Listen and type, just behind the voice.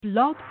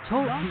Blog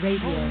Talk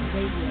Radio.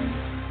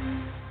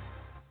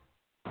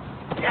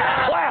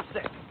 Yeah!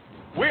 Classic!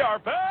 We are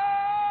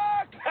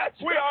back!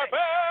 We are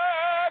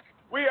back!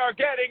 We are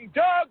getting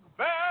Doug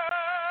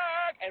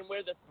back! And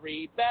we're the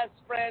three best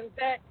friends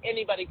that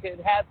anybody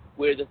could have.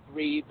 We're the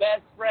three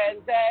best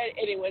friends that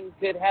anyone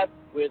could have.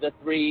 We're the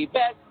three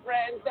best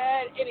friends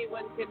that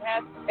anyone could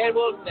have. And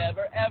we'll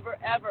never, ever,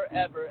 ever,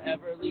 ever,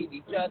 ever leave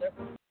each other.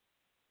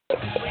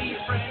 Three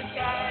friends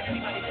that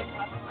anybody could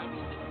have. I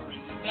mean, the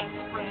three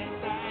best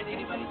friends that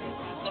anybody could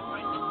have. That's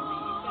right, the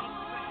three best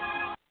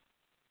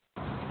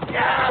friends.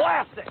 Yeah!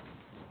 Classic!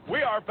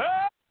 We are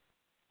back!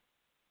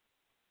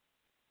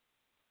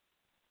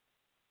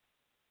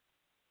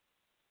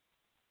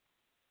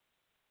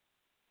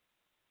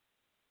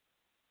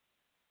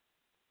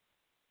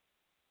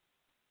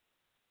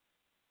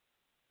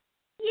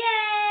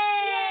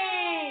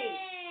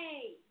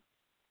 Yay!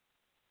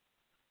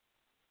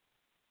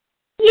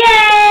 Yay!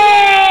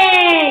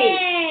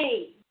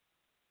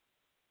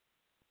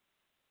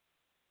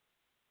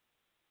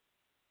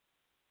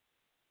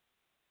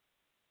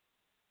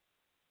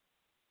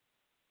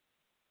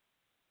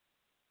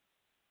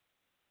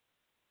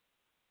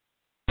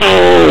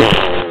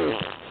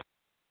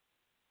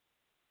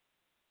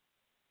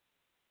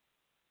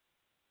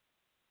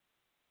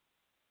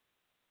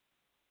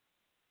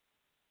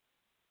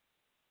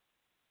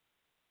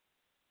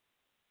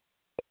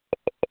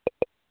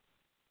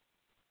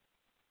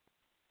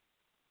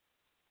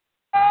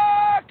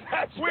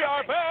 We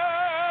are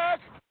back!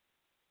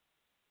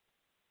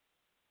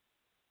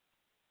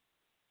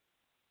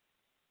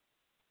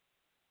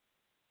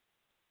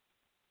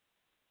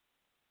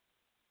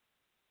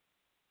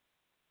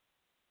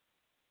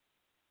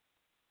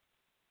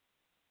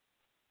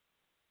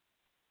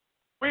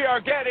 We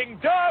are getting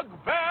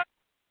Doug back!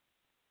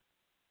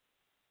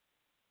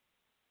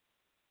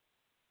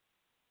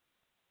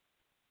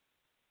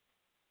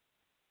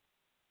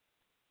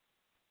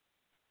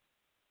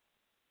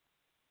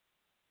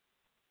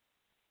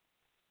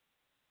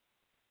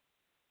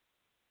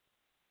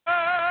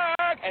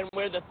 And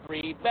we're the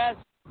three best.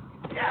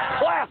 Yeah!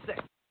 Classic!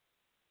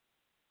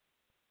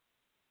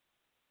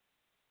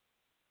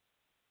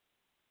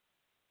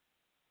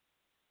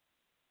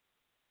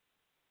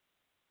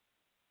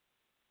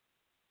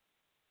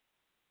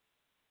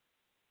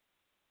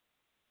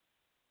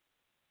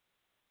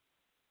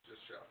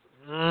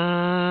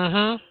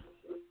 Mm-hmm.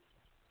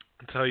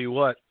 I'll tell you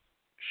what.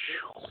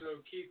 So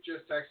Keith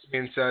just texted me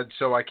and said,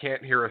 so I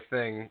can't hear a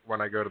thing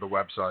when I go to the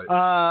website.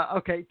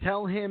 Okay,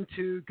 tell him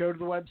to go to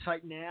the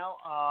website now.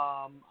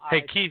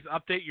 Hey, Keith,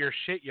 update your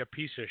shit, you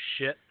piece of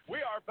shit. We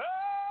are back!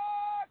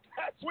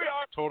 We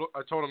are...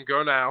 I told him,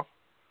 go now.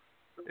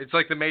 It's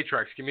like the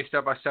Matrix. Give me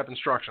step-by-step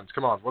instructions.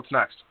 Come on, what's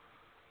next?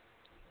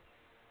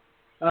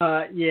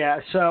 Yeah,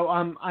 so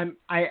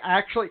I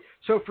actually,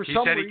 so for He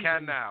some said reason... he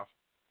can now.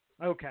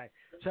 Okay,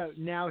 so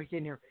now he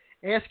can hear.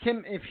 Ask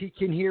him if he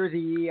can hear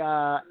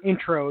the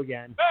intro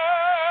again.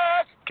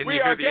 Back! Can We you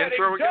hear are the getting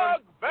intro again?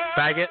 Doug back!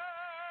 Faggot.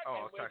 Oh, And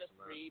I'll we're text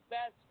the him three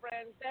best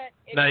friends that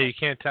No, anyone you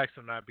can't text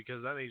him that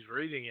because then he's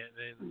reading it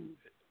and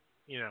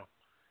it,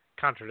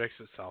 contradicts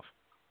itself.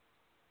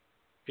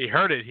 He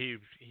heard it, he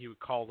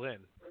called in.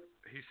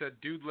 He said,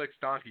 dude licks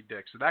donkey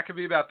dick. So that could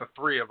be about the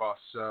three of us,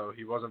 so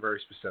he wasn't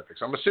very specific.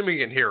 So I'm assuming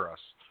he can hear us.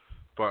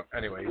 But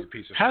anyway, he's a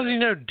piece of How shit. does he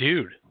know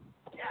dude?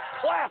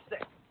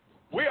 Classic!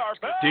 We are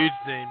back! Dude's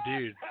name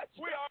dude.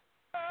 We are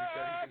He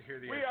said he can hear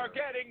the We intro. are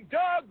getting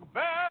Doug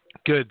back!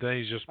 Good, then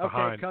he's just Okay,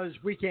 behind. because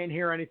we can't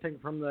hear anything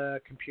from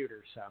the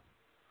computer, so.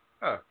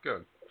 Oh,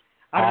 good.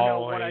 I don't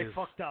know what I Always.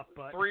 fucked up,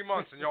 but... 3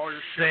 months and y'all are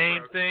just shit Same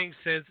broke. thing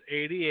since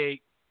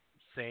 88.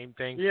 Same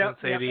thing Yep,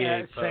 since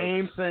 88. folks.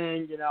 same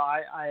thing.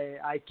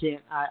 I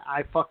can't.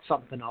 I fucked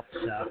something up.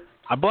 So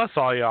I bless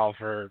all y'all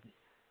for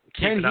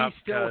can keeping he up.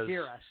 still 'cause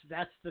hear us?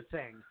 That's the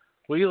thing.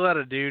 We let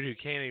a dude who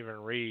can't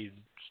even read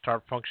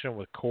start functioning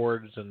with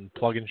cords and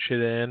plugging shit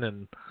in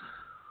and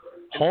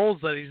holes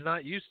that he's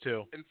not used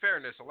to. In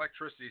fairness,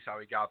 electricity is how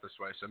he got this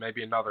way, so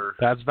maybe another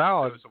That's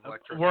valid. dose of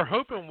electricity. We're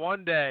hoping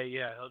one day,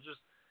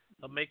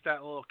 he'll make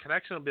that little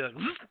connection and be like,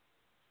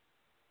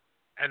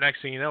 and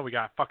next thing you know, we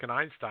got fucking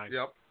Einstein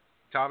Yep.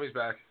 Tommy's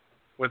back.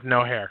 with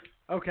no hair.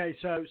 Okay,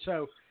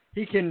 so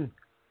he can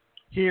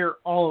hear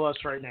all of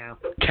us right now.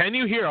 Can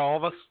you hear all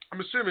of us? I'm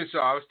assuming so.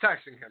 I was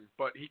texting him,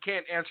 but he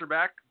can't answer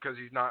back because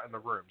he's not in the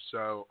room.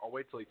 So I'll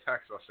wait till he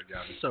texts us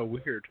again. So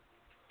weird.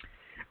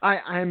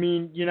 I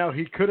mean,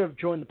 he could have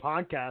joined the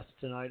podcast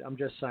tonight. I'm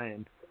just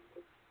saying.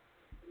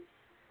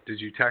 Did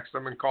you text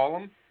him and call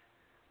him?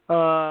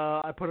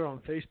 I put it on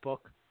Facebook,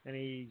 and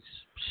he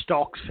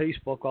stalks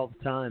Facebook all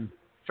the time.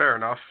 Fair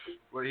enough.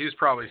 Well, he was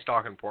probably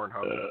stalking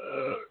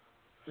Pornhub.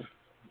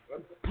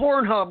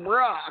 Pornhub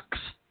rocks.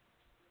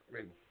 I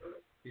mean,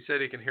 he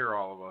said he can hear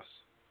all of us.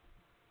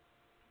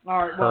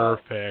 All right, well,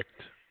 Perfect.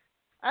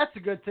 that's a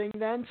good thing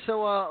then.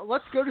 So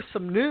let's go to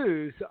some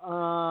news.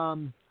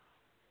 Already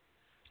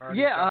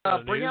Yeah, got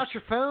the bring news? out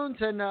your phones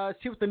and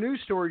see what the news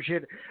story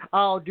is.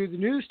 I'll do the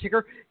news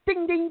ticker.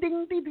 Ding, ding,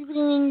 ding, ding, ding,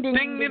 ding, ding, Ding,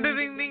 ding, ding,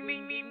 ding, ding, ding, ding, ding,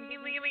 ding, ding, ding, ding, ding,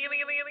 ding, ding,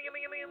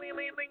 ding, ding,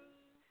 ding, ding.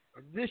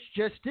 this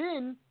just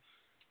in.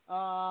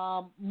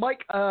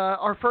 Mike,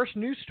 our first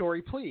news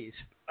story, please.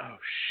 Oh,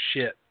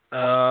 shit.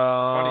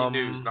 Funny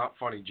news, not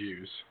funny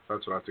Jews.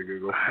 That's what I have to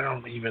Google. I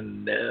don't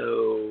even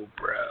know,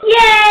 bro.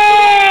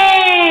 Yay!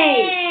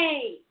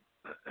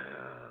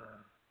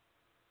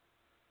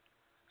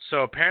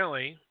 So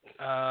apparently,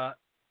 a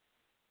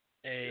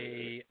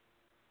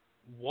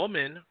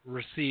woman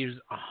receives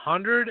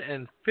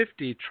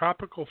 150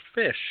 tropical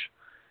fish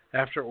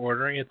after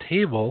ordering a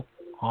table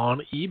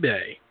on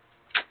eBay.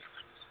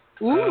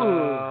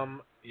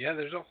 Ooh. Yeah,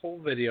 there's a whole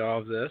video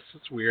of this.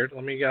 It's weird.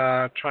 Let me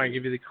try and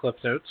give you the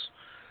clip notes.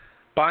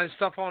 Buying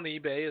stuff on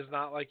eBay is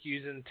not like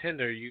using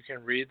Tinder. You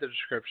can read the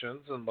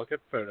descriptions and look at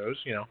photos,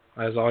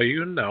 as all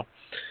you know.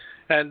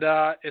 And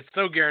it's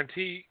no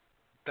guarantee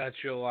that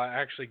you'll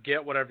actually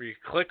get whatever you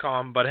click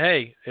on, but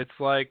hey, it's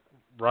like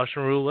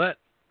Russian roulette.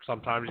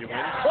 Sometimes you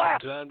win,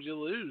 sometimes you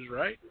lose,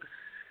 right?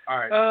 All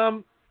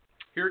right.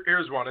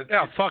 Here's one.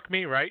 Yeah, fuck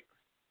me, right?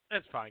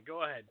 That's fine.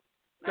 Go ahead.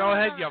 Go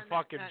ahead, you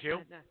fucking Jew.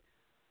 No.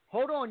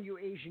 Hold on, you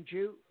Asian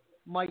Jew.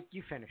 Mike,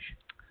 you finish.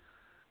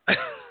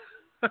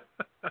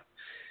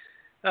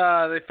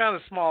 They found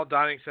a small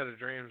dining set of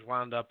dreams,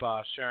 wound up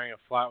sharing a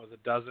flat with a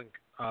dozen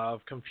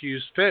of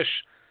confused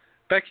fish.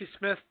 Becky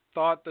Smith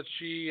thought that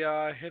she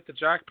hit the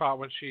jackpot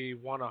when she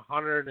won a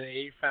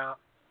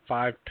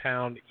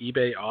 185-pound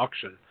eBay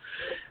auction.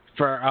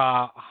 For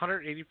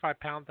 185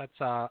 pounds,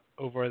 that's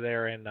over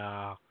there in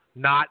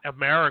not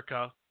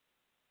America.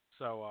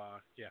 So,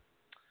 yeah.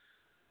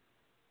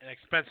 An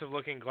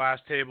expensive-looking glass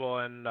table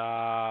and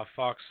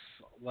fox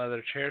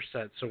leather chair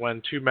set. So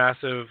when two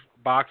massive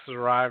boxes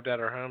arrived at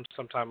her home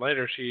sometime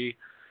later, she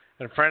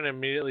and a friend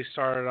immediately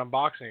started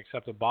unboxing,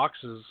 except the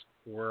boxes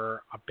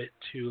were a bit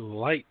too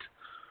light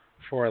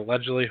for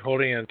allegedly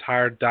holding an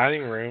entire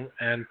dining room,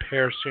 and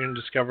pair soon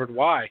discovered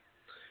why.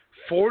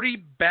 40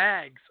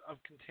 bags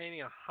of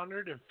containing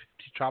 150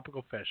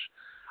 tropical fish.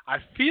 I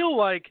feel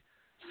like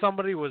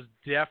somebody was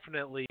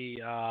definitely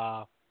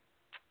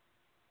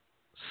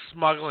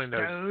smuggling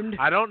those. Stoned.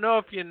 I don't know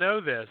if you know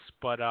this,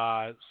 but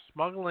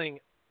smuggling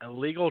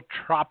illegal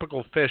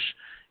tropical fish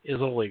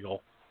is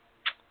illegal.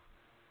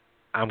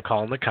 I'm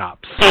calling the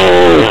cops.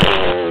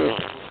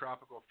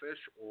 Tropical fish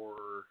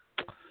or...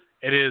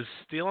 It is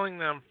stealing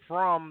them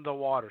from the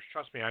waters.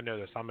 Trust me, I know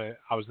this. I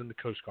was in the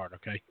Coast Guard,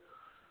 okay?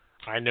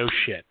 I know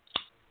shit.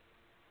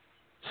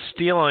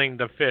 Stealing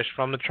the fish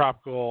from the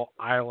tropical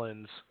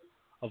islands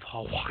of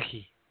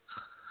Hawaii,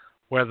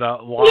 where the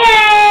water is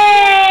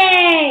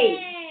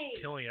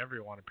killing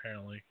everyone,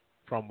 apparently,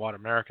 from what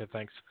America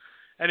thinks.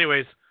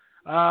 Anyways,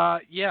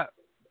 yeah,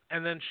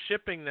 and then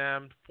shipping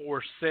them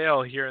for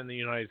sale here in the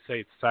United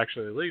States is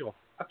actually illegal.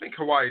 I think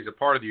Hawaii is a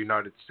part of the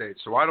United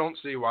States, so I don't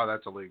see why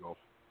that's illegal.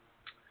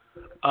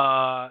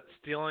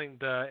 Stealing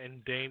the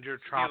endangered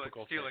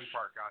tropical stealing fish.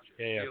 part, gotcha.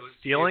 Yeah.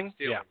 Stealing?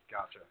 Stealing, Yeah.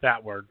 gotcha.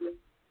 That word.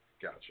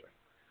 Gotcha.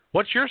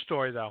 What's your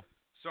story, though?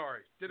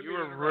 Sorry. You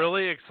were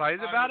really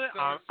excited about it? So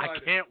I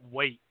excited. can't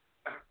wait.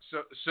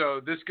 So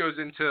this goes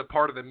into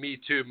part of the Me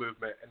Too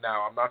movement, and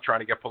now I'm not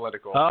trying to get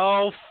political.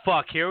 Oh,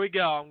 fuck. Here we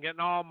go. I'm getting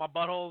all my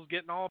buttholes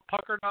getting all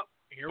puckered up.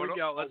 Here we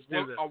go. Let's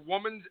do this. A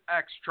woman's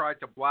ex tried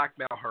to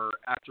blackmail her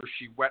after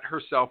she wet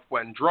herself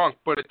when drunk,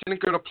 but it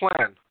didn't go to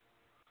plan.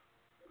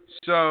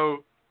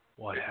 So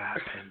What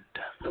happened?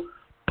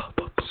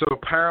 So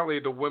apparently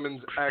the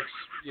woman's ex,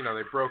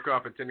 they broke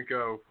up. It didn't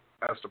go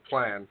as to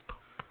plan.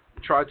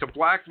 Tried to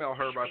blackmail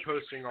her by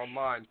posting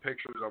online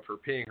pictures of her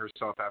peeing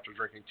herself after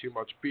drinking too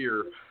much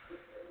beer.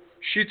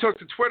 She took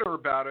to Twitter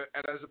about it,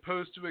 and as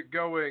opposed to it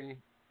going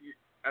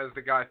as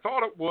the guy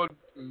thought it would,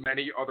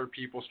 many other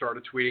people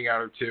started tweeting at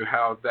her too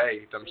how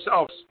they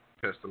themselves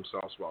pissed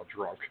themselves while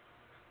drunk.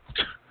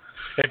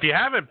 If you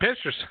haven't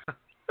pissed yourself...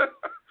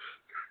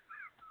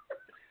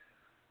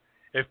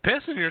 If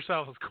pissing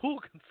yourself is cool,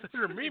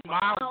 consider me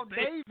Miles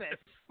Davis.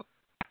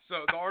 So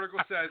the article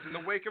says, in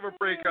the wake of a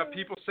breakup,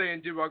 people say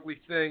and do ugly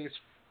things.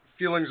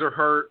 Feelings are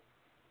hurt.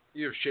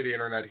 You have shitty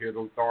internet here.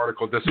 The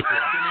article disappeared.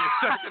 Give me a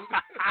second.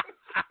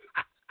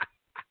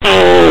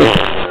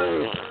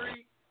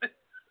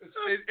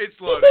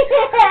 It's loading.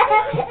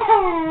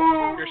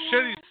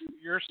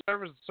 Your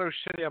server's so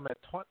shitty. I'm at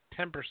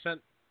 10%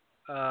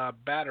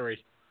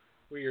 battery.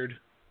 Weird.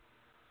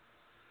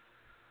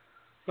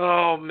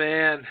 Oh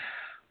man.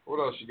 What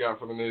else you got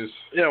for the news?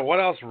 Yeah, what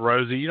else,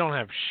 Rosie? You don't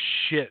have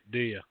shit, do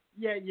you?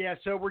 Yeah,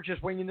 so we're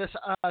just winging this.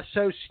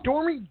 So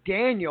Stormy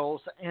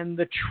Daniels and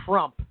the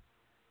Trump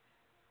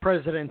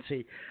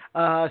presidency.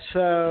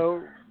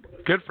 So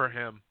good for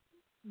him.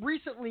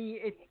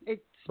 Recently,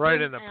 it's right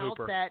in the out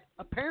pooper that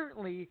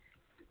apparently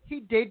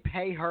he did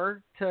pay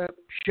her to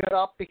shut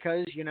up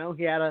because, he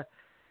had a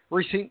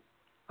recent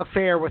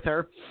affair with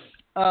her.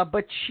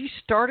 But she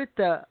started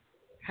the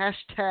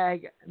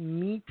hashtag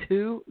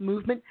 #MeToo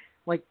movement.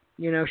 Like,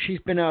 she's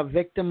been a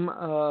victim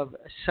of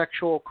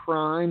sexual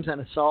crimes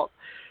and assault.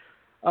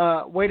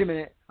 Wait a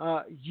minute.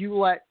 You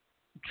let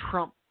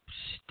Trump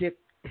stick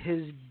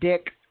his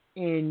dick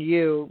in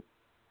you,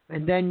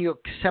 and then you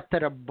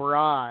accepted a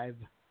bribe.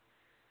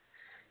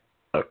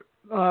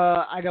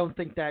 I don't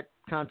think that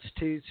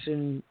constitutes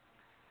an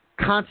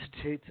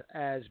constitutes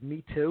as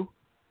Me Too.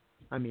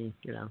 I mean,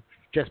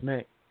 just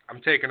me.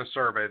 I'm taking a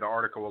survey. The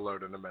article will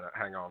load in a minute.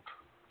 Hang on.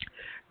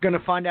 Gonna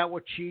find out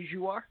what cheese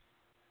you are?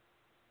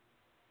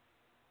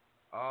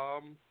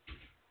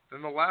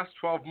 In the last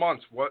 12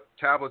 months, what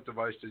tablet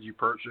device did you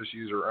purchase,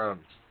 use, or own?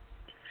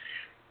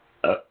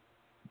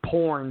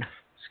 Porn.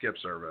 Skip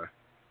survey.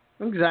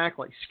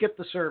 Exactly. Skip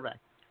the survey.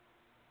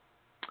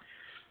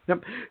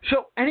 Yep.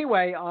 So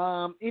anyway,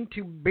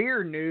 into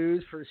beer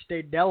news for the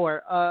state of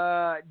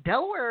Delaware.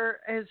 Delaware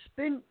has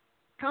been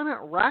kind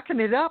of racking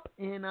it up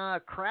in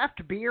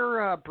craft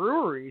beer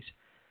breweries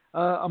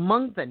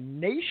among the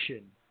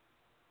nation.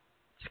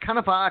 It's kind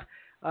of odd.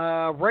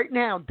 Right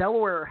now,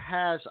 Delaware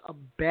has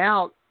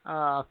about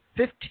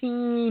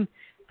 15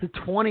 to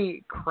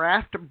 20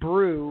 craft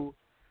breweries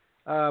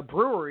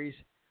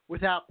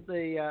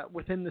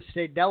within the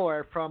state of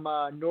Delaware, from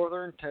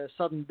northern to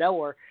southern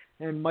Delaware.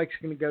 And Mike's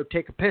going to go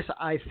take a piss.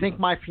 I think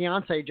my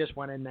fiance just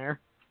went in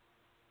there.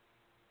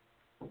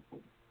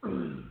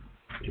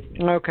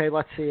 Okay,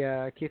 let's see.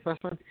 Keith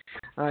Westman.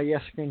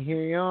 Yes, I can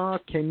hear you.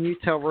 Can you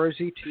tell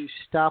Rosie to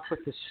stop with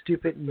the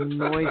stupid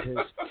noises?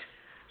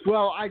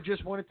 Well, I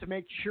just wanted to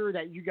make sure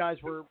that you guys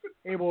were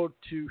able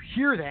to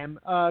hear them,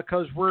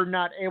 because we're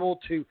not able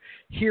to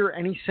hear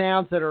any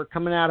sounds that are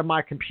coming out of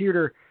my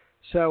computer.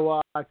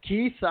 So,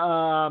 Keith,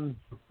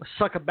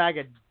 suck a bag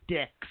of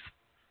dicks.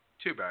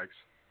 2 bags.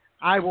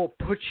 I will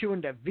put you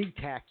into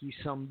VTAC, you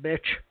son of a bitch.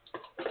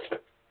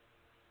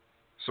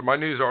 So my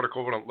news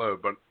article wouldn't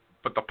load, but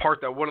the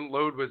part that wouldn't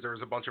load was there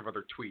was a bunch of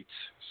other tweets.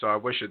 So I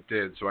wish it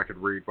did, so I could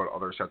read what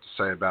others had to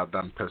say about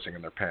them pissing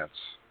in their pants.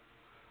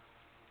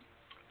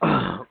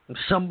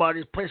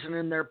 Somebody's pissing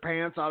in their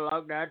pants. I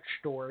love that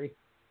story.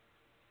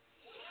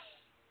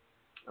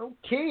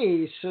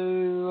 Okay,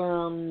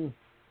 so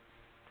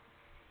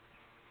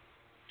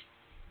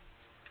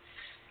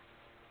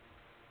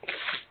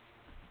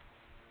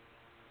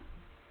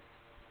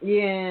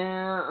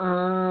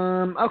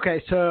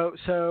okay,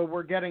 so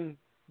we're getting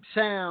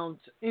sounds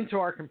into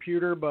our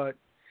computer, but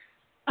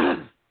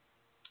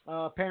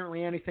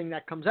apparently anything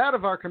that comes out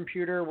of our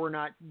computer we're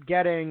not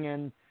getting,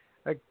 and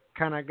I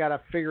kind of got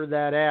to figure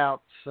that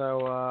out.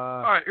 So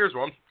all right, here's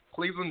one.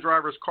 Cleveland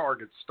driver's car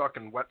gets stuck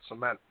in wet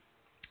cement.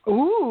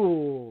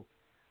 Ooh,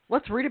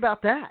 let's read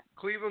about that.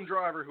 Cleveland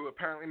driver who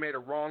apparently made a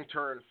wrong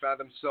turn found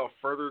himself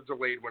further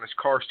delayed when his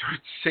car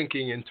started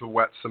sinking into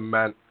wet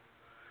cement.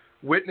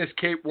 Witness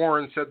Kate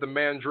Warren said the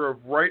man drove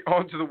right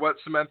onto the wet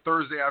cement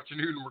Thursday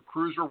afternoon when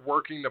crews were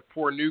working to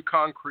pour new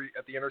concrete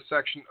at the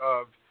intersection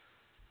of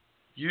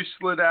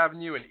Euclid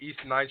Avenue and East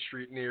 9th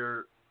Street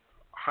near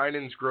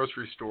Heinen's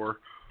grocery store.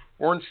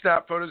 Warren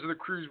snapped photos of the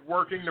crews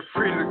working to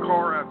free the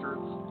car after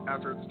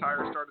its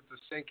tires started to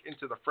sink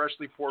into the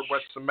freshly poured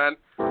wet cement.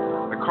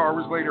 The car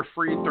was later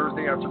freed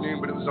Thursday afternoon,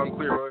 but it was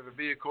unclear whether the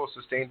vehicle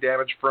sustained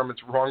damage from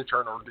its wrong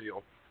turn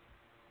ordeal.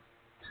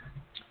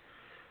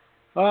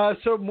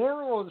 So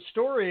moral of the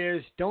story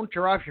is, don't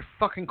drive your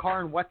fucking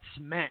car in wet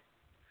cement.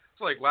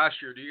 It's like last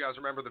year. Do you guys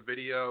remember the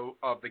video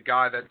of the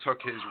guy that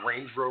took his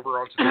Range Rover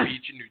onto the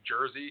beach in New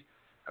Jersey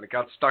and it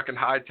got stuck in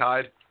high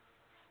tide?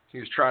 He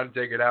was trying to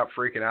dig it out,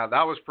 freaking out.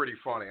 That was pretty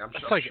funny. I'm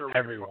sure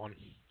everyone.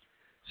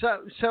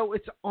 So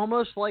it's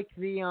almost like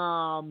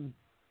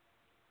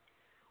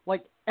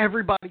like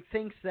everybody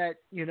thinks that,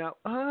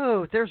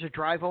 oh, there's a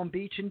drive on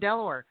beach in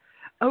Delaware.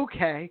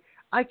 Okay,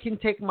 I can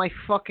take my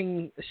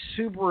fucking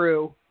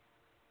Subaru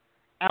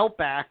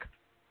Outback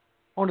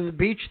onto the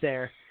beach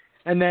there,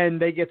 and then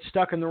they get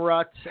stuck in the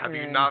ruts. Have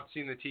you not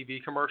seen the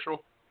TV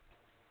commercial?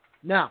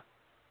 No,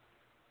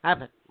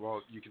 haven't.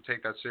 Well, you can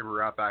take that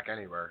Subaru Outback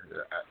anywhere.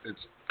 It's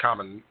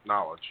common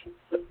knowledge.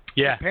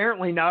 Yeah.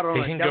 Apparently not on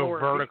a Delaware. You can go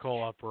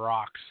vertical up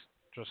rocks,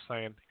 just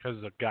saying, because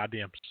of the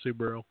goddamn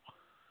Subaru.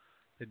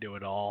 They do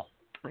it all.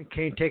 I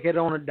can't take it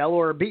on a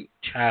Delaware beach.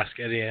 Ask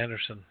Eddie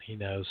Anderson. He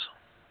knows.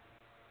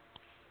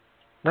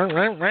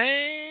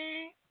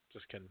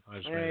 Just kidding. I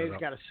just made it he's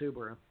up. got a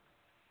Subaru.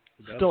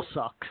 Still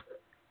sucks.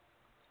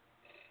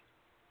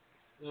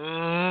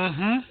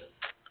 Mm-hmm.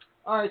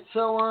 All right,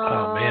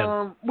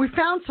 so we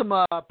found some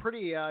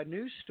pretty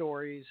news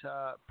stories,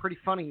 pretty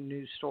funny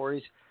news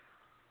stories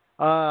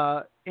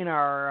in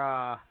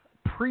our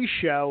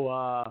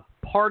pre-show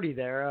party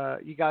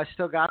there. You guys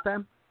still got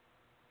them?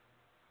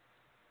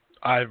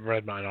 I've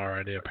read mine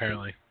already,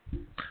 apparently.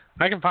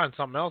 I can find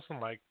something else in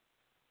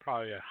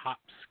probably a hop,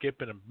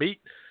 skip, and a beat.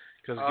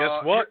 Because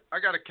guess what? I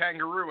got a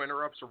kangaroo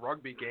interrupts a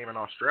rugby game in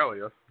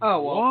Australia.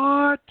 Oh, well,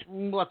 what?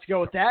 Let's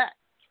go with that.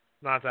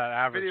 Not that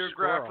average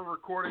Videographer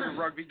recording a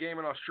rugby game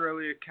in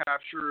Australia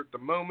captured the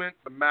moment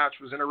the match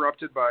was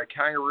interrupted by a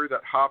kangaroo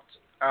that hopped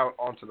out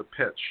onto the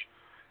pitch.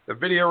 The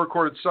video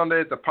recorded Sunday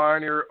at the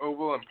Pioneer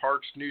Oval in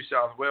Parkes, New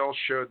South Wales,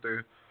 showed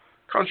the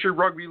Country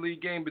Rugby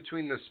League game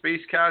between the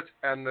Space Cats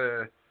and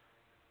the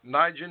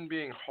Nijin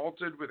being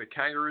halted with a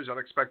kangaroo's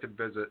unexpected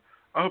visit.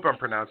 I hope I'm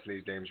pronouncing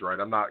these names right.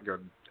 I'm not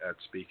good at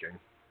speaking.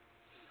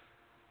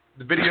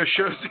 The video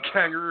shows the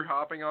kangaroo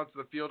hopping onto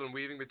the field and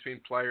weaving between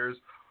players.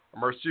 A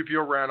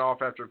marsupial ran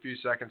off after a few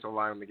seconds,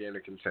 allowing the game to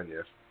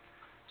continue.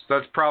 So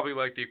that's probably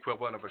like the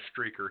equivalent of a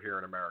streaker here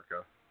in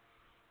America.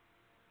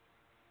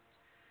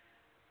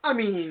 I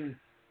mean,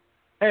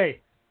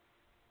 hey,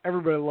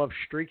 everybody loves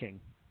streaking.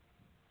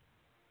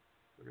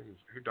 I mean,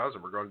 who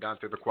doesn't? We're going down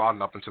through the quad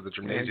and up into the Yeah,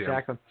 gymnasium.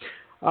 exactly.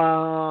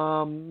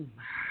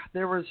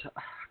 There was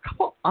a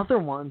couple other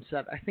ones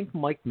that I think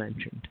Mike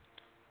mentioned.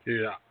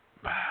 Yeah.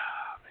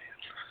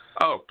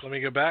 Oh, Let me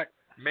go back.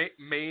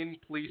 Maine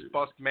police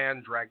bust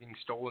man dragging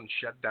stolen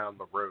shed down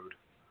the road.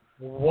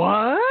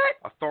 What?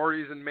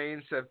 Authorities in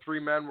Maine said 3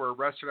 men were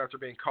arrested after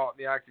being caught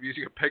in the act of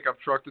using a pickup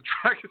truck to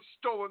drag a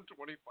stolen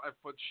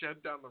 25-foot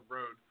shed down the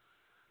road.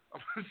 I'm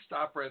going to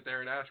stop right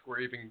there and ask where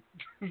you even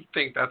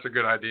think that's a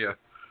good idea.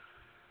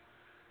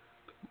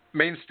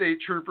 Maine state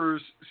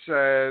troopers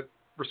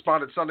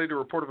responded Sunday to a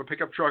report of a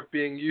pickup truck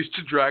being used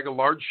to drag a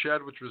large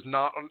shed which was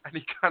not on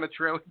any kind of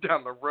trailer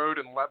down the road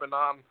in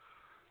Lebanon.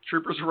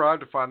 Troopers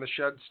arrived to find the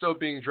shed still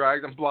being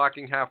dragged and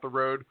blocking half the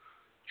road.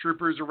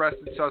 Troopers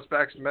arrested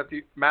suspects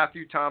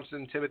Matthew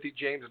Thompson, Timothy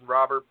James, and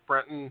Robert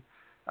Brenton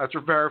after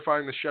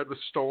verifying the shed was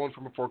stolen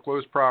from a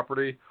foreclosed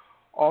property.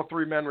 All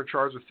 3 men were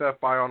charged with theft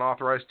by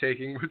unauthorized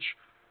taking, which,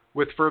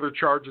 with further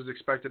charges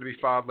expected to be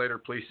filed later,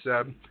 police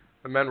said.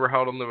 The men were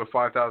held in lieu of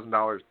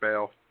 $5,000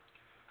 bail.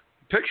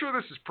 The picture of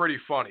this is pretty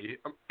funny.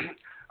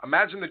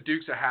 Imagine the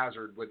Dukes of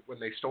Hazzard when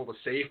they stole the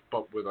safe,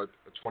 but with a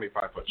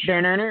 25-foot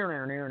shed.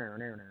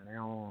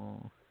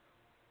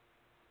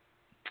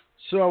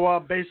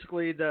 So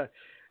basically, the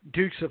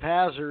Dukes of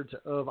Hazzard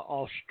of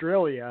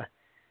Australia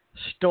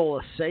stole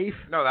a safe.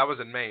 No, that was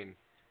in Maine.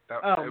 It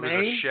was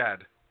Maine? a shed.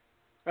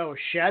 Oh, a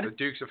shed? The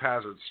Dukes of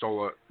Hazzard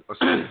stole a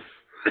safe.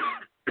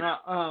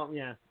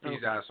 Yeah. These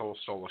Okay. assholes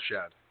stole a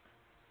shed.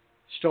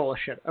 Stole a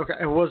shed. Okay.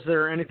 And was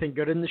there anything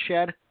good in the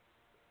shed?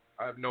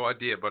 I have no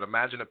idea, but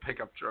imagine a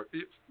pickup truck.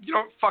 You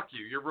know, fuck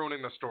you. You're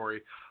ruining the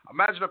story.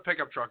 Imagine a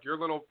pickup truck, your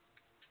little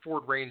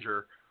Ford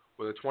Ranger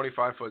with a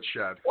 25-foot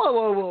shed.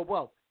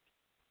 Whoa.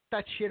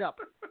 That shit up.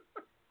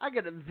 I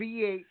got a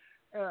V8,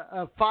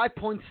 a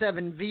 5.7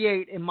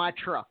 V8 in my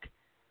truck.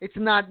 It's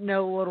not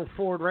no little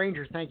Ford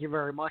Ranger, thank you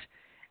very much.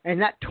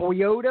 And that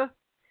Toyota,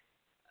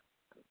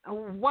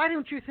 why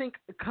don't you think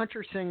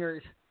country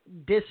singers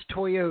diss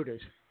Toyotas?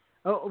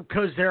 Oh,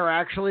 because they're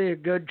actually a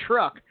good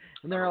truck.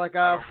 And they're like,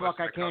 oh, fuck,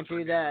 I can't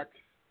do that.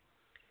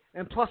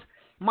 And plus,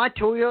 my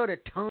Toyota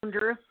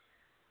Tundra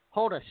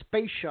hold a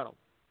space shuttle.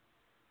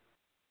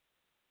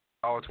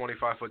 Oh, a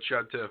 25-foot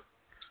shed, too.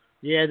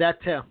 Yeah,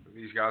 that too.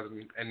 These guys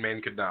in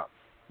Maine could not.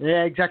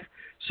 Yeah, exactly.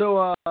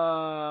 So,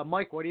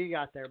 Mike, what do you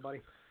got there,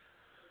 buddy?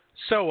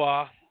 So,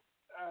 I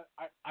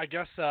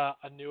guess a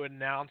new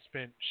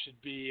announcement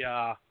should be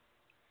I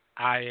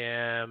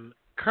am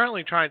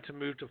currently trying to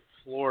move to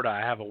Florida. I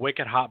have a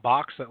wicked hot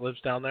box that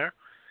lives down there,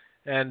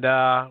 and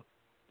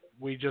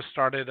we just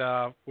found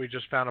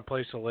a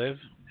place to live,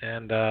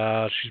 and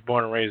she's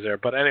born and raised there.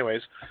 But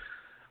anyways,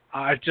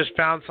 I just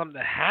found something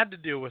that had to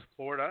do with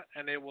Florida,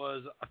 and it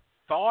was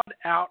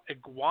thawed-out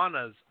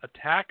iguanas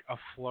attack a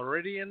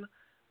Floridian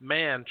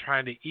man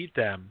trying to eat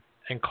them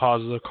and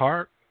causes a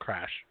car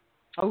crash.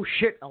 Oh,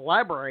 shit.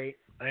 Elaborate.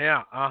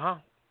 Yeah,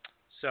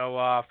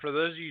 So for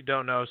those of you who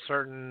don't know,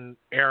 certain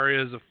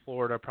areas of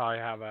Florida probably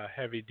have a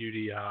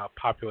heavy-duty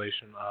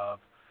population of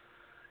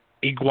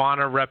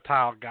iguana,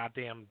 reptile,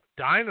 goddamn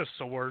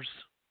dinosaurs.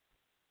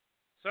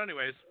 So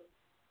anyways,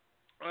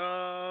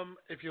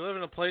 if you live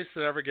in a place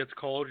that ever gets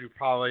cold, you've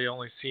probably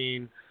only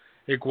seen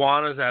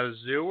iguanas at a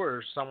zoo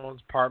or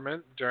someone's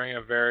apartment during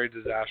a very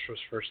disastrous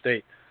first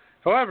date.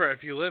 However,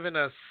 if you live in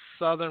a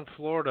southern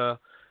Florida,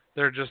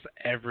 they're just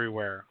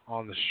everywhere,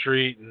 on the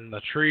street, in the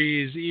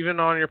trees, even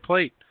on your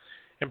plate.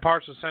 In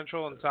parts of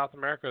Central and South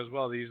America as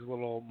well, these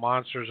little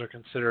monsters are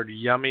considered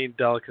yummy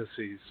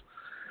delicacies,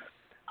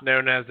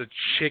 known as the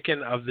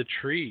chicken of the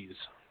trees.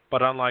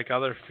 But unlike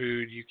other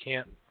food, you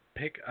can't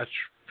pick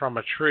from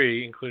a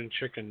tree, including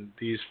chicken.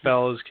 These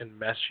fellas can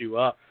mess you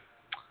up.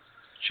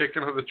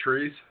 Chicken of the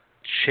trees?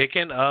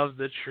 Chicken of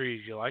the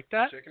trees. You like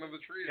that? Chicken of the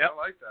trees. Yep. I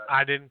like that.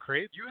 I didn't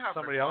create. You have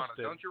somebody iguana, else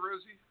did. don't you,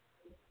 Rosie?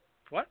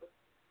 What?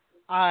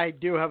 I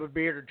do have a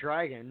bearded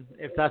dragon,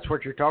 if that's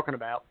what you're talking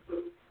about.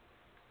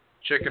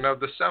 Chicken of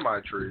the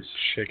semi-trees.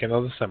 Chicken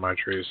of the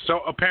semi-trees.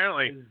 So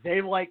apparently,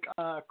 They like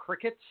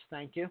crickets,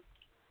 thank you.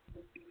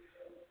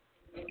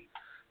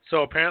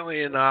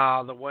 in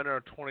the winter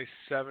of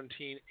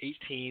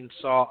 2017-18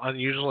 saw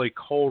unusually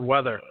cold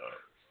weather.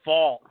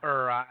 Fall,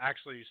 or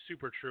actually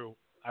super true.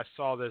 I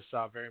saw this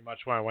very much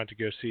when I went to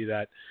go see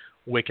that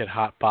wicked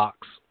hot box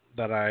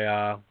that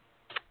I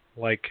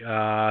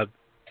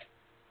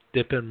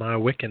dipping my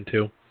wick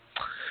into.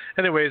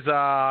 Anyways,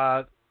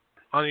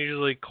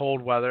 unusually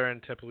cold weather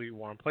in typically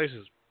warm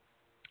places.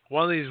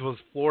 One of these was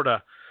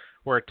Florida,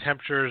 where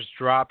temperatures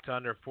dropped to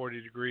under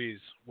 40 degrees,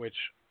 which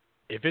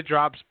if it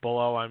drops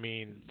below,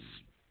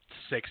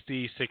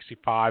 60,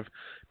 65,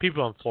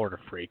 people in Florida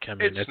freak.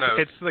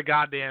 It's the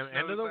goddamn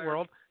end of the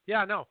world.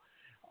 Yeah, no.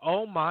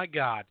 Oh my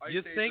God.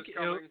 You think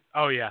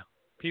oh yeah.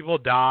 People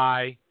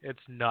die. It's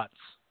nuts.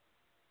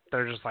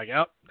 They're just like,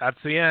 oh, that's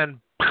the end.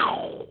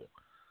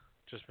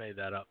 Just made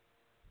that up.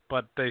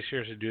 but they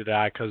seriously do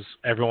that because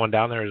everyone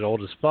down there is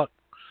old as fuck.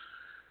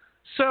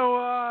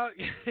 So,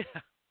 yeah.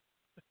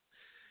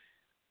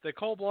 The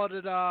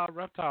cold-blooded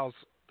reptiles,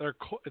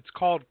 it's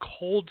called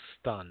cold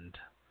stunned.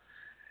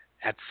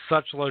 At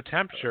such low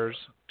temperatures,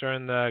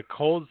 during the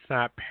cold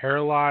snap,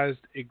 paralyzed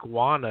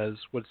iguanas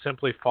would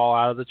simply fall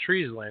out of the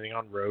trees, landing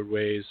on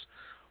roadways,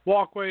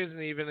 walkways,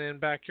 and even in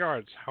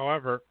backyards.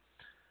 However,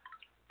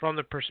 from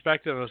the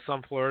perspective of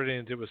some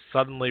Floridians, it was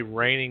suddenly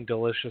raining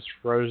delicious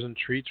frozen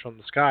treats from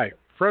the sky.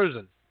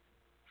 Frozen.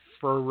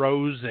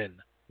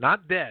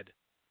 Not dead.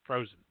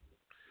 Frozen.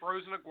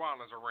 Frozen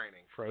iguanas are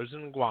raining.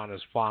 Frozen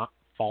iguanas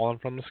falling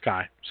from the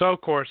sky. So,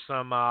 of course,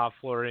 some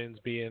Floridians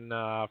being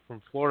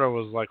from Florida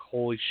was like,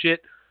 holy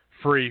shit,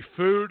 free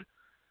food.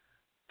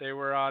 They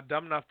were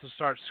dumb enough to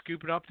start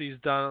scooping up these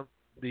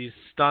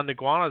stunned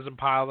iguanas and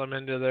pile them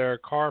into their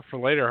car for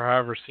later.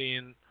 However,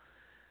 seeing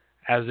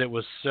as it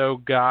was so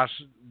gosh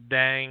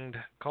danged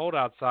cold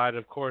outside,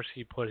 of course,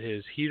 he put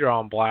his heater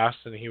on blast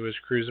and he was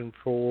cruising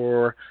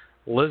for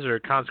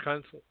lizard.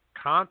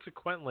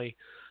 Consequently,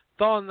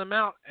 thawing them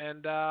out.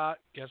 And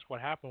guess what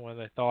happened when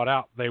they thawed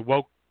out? They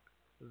woke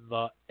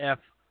the F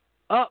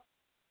up.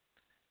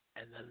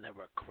 And then they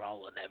were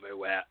crawling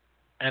everywhere.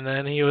 And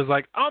then he was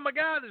like, oh my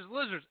God, there's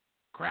lizards.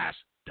 Crash,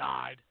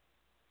 died.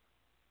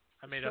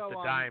 I made up the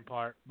dying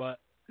part, but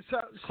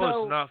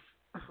close enough.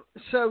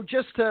 So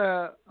just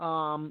to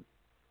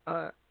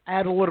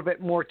add a little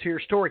bit more to your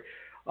story,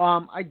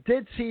 I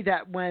did see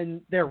that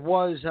when there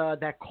was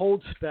that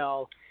cold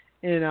spell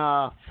in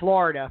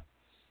Florida,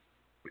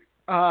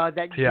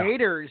 that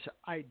gators,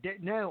 I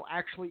didn't know,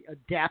 actually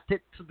adapted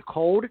to the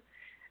cold,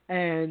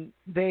 and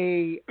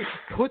they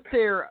put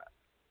their,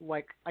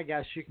 like, I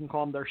guess you can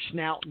call them their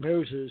snout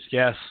noses.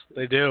 Yes,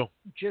 they do.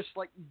 Just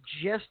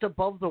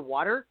above the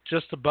water.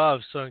 Just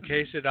above, so in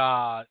case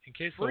the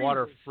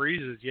water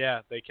freezes,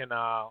 they can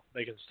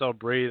still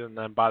breathe, and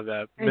then by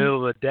the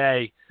middle of the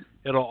day,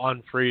 it'll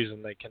unfreeze,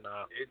 and they can.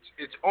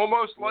 It's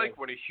almost like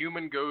when a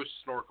human goes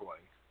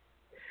snorkeling.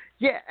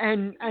 Yeah,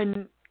 and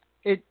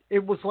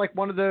it was like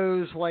one of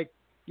those, like,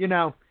 you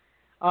know,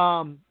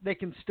 they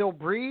can still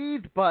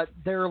breathe, but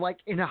they're like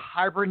in a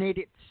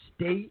hibernated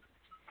state.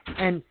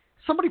 And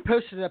somebody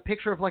posted a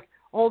picture of like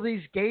all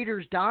these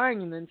gators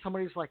dying, and then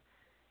somebody's like,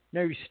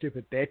 "No, you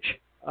stupid bitch.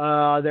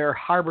 They're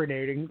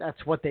hibernating.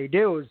 That's what they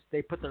do. Is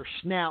they put their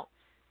snout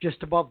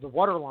just above the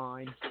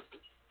waterline,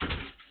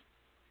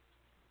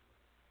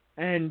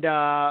 and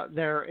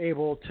they're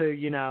able to,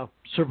 you know,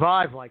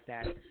 survive like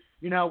that.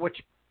 You know,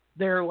 which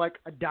they're like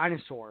a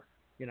dinosaur.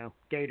 You know,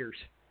 gators."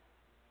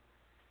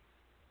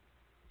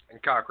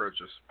 And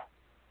cockroaches.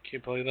 Can you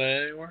play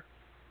that anymore?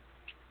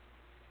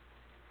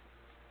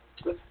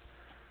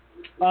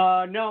 No,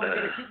 I'm going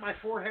to keep my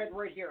forehead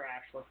right here,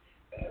 actually.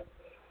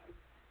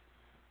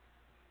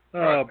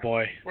 Oh,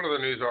 boy. What other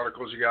news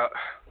articles you got?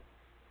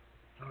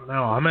 I don't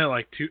know. I'm at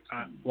like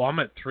I'm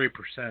at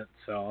 3%,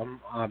 so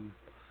I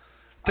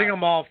think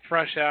I'm all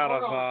fresh out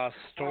of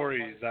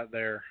stories that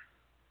they're.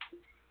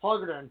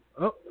 Plug it in.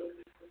 Oh.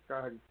 Go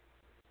ahead.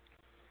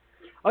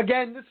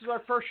 Again, this is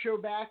our first show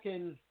back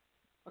in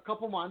a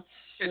couple months.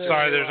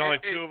 Sorry, there's only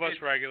two of us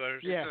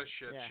regulars. It's a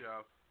shit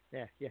show.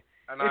 Yeah.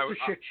 And it's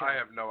a shit show. I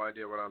have no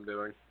idea what I'm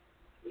doing.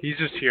 He's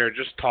just here.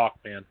 Just talk,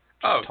 man.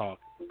 Talk.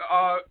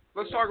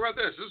 Let's talk about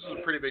this. This was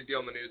a pretty big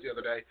deal in the news the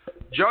other day.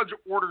 Judge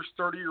orders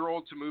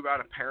 30-year-old to move out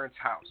of parents'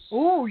 house.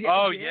 Ooh, yeah.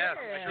 Oh, yes.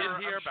 I did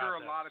hear I'm about sure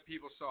that. a lot of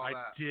people saw that.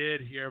 I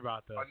did hear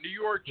about that. A New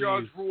York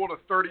judge ruled a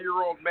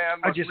 30-year-old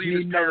man must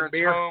leave his parents'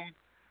 beer. home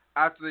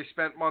after they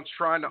spent months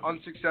trying to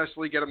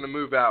unsuccessfully get him to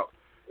move out.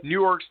 New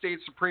York State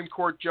Supreme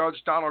Court Judge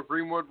Donald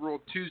Greenwood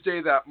ruled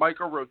Tuesday that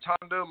Michael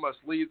Rotondo must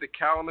leave the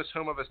Calamus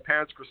home of his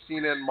parents,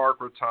 Christina and Mark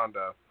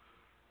Rotondo.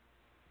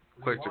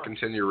 Click to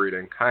continue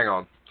reading. Hang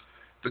on.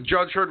 The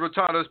judge heard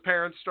Rotondo's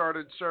parents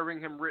started serving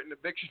him written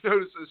eviction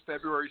notices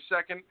February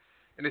 2nd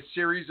in a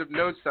series of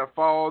notes that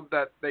followed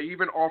that they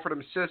even offered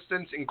him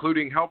assistance,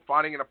 including help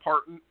finding an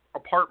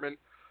apartment,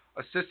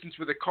 assistance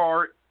with a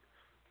car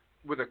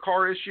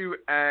issue,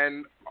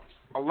 and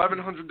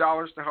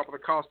 $1,100 to help with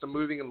the cost of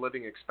moving and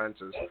living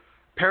expenses.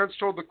 Parents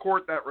told the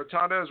court that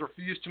Rotondo has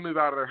refused to move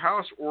out of their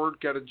house or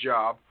get a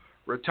job.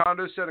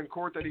 Rotondo said in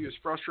court that he was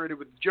frustrated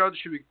with the judge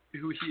who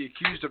he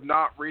accused of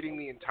not reading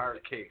the entire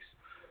case.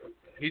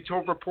 He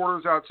told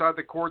reporters outside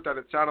the court that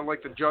it sounded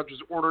like the judge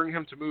was ordering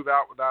him to move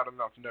out without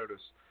enough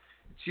notice.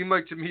 It seemed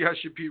like to me I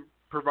should be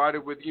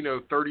provided with,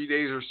 30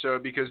 days or so,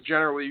 because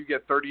generally you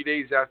get 30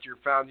 days after you're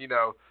found,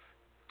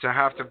 to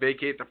have to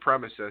vacate the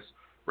premises.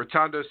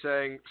 Rotondo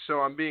saying, so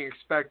I'm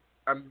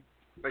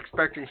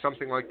expecting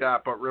something like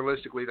that, but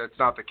realistically that's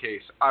not the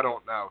case. I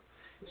don't know.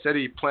 He said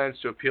he plans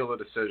to appeal the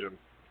decision.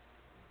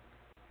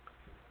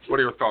 What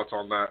are your thoughts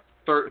on that?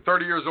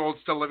 30 years old,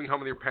 still living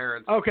home with your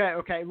parents.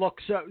 Okay. Look,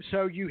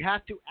 so you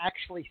have to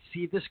actually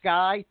see this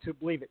guy to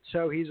believe it.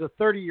 So he's a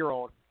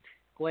 30-year-old,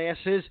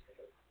 glasses,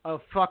 a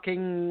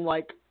fucking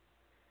like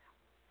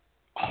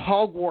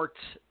Hogwarts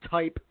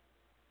type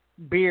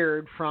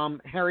beard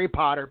from Harry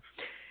Potter.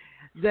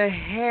 The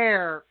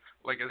hair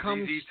like a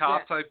comes ZZ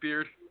Top type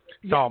beard.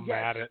 It's all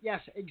matted.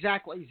 Yes,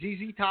 exactly.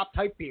 ZZ Top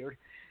type beard.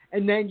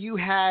 And then you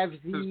have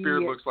the... His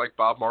beard looks like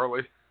Bob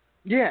Marley.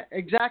 Yeah,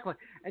 exactly.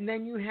 And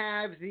then you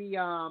have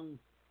the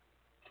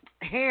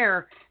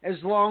hair as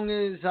long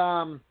as...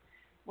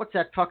 what's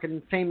that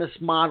fucking famous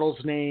model's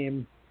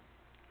name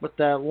with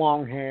the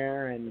long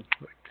hair and...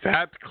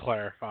 That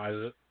clarifies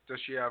it. Does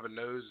she have a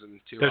nose and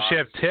two Does eyes? she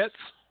have tits?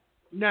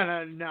 No.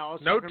 I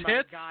was No talking about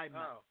tits? the guy,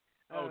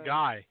 man.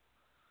 Guy.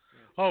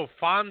 Oh,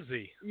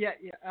 Fonzie. Yeah.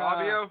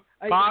 Fabio?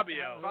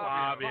 Fabio.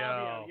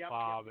 Yep.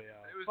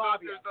 It was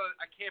Fabio. the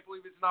I can't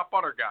believe it's not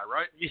butter guy,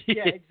 right?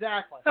 Yeah,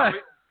 exactly.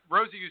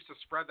 Rosie used to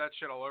spread that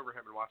shit all over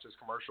him and watch his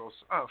commercials.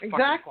 Oh,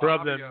 Exactly. Rub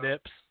Fabio. them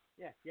nips.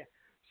 Yeah.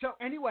 So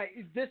anyway,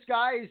 this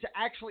guy is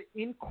actually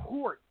in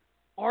court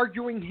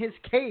arguing his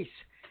case,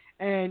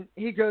 and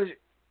he goes,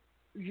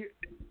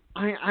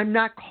 I'm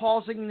not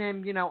causing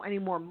them, any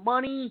more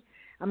money.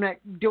 I'm not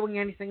doing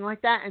anything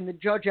like that. And the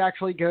judge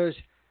actually goes,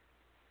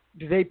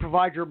 do they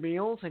provide your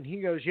meals? And he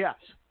goes, yes.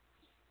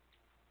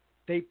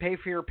 They pay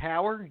for your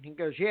power? And he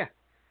goes, yeah.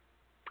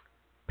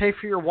 Pay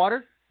for your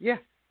water? Yeah.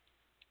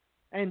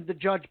 And the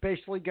judge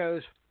basically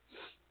goes,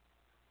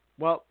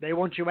 well, they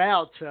want you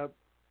out, so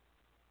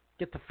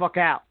get the fuck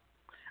out.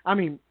 I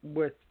mean,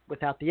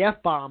 without the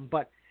F-bomb,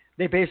 but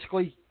the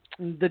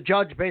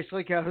judge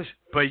basically goes,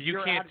 but you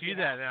 "You're can't out of do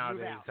the that house.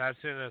 Move nowadays. out." That's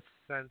in a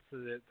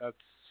sensitive. That's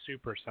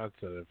super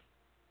sensitive.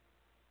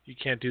 You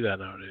can't do that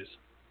nowadays.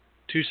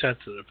 Too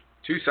sensitive.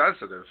 Too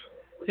sensitive.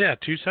 Yeah,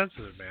 too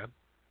sensitive, man.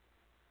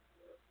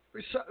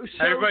 So,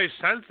 Everybody's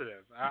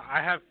sensitive.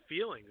 I have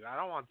feelings. I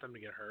don't want them to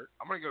get hurt.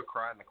 I'm going to go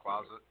cry in the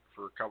closet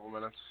for a couple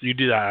minutes. You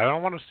do that. I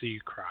don't want to see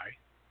you cry.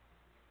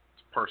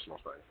 It's a personal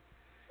thing.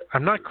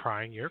 I'm not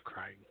crying. You're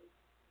crying.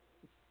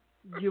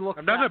 You look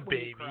I'm not fat a when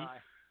you baby. cry.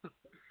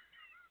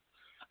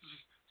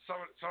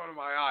 Someone in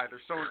my eye.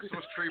 There's so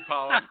much tree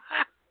pollen.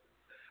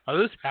 Are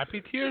those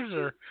happy tears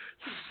or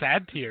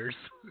sad tears?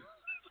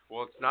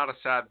 Well, it's not a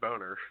sad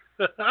boner.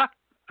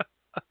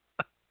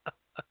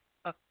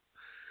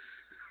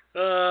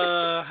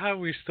 How are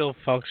we still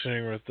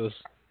functioning with this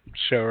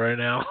show right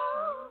now?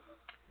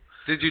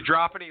 Did you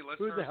drop any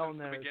listeners the hell since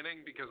the knows? beginning?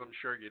 Because I'm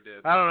sure you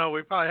did. I don't know.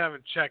 We probably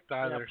haven't checked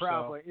either. Yeah,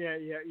 probably.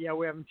 Yeah.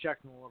 We haven't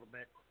checked in a little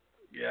bit.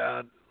 So.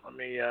 Yeah. Let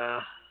me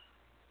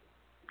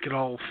get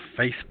all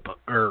Facebook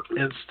or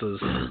Instas.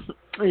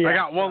 Yeah, I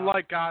got one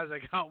like, guys. I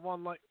got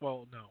one like.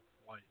 Well, no,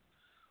 like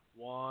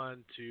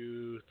 1,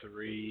 2,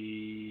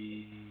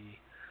 3,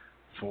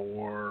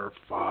 4,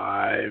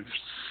 5,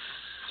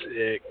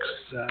 6,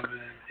 7.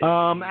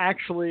 8,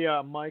 Actually,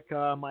 Mike,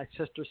 my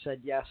sister said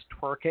yes.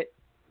 Twerk it.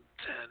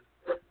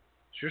 10.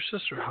 Is your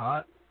sister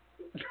hot?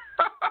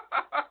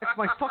 It's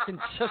my fucking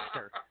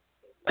sister.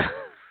 I'm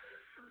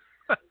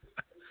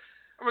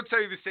going to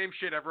tell you the same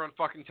shit everyone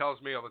fucking tells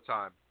me all the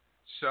time.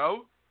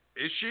 So,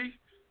 is she?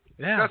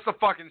 Yeah. That's the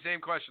fucking same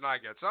question I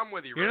get. So I'm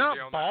with you, You're Rosie,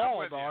 not on that. I'm bald,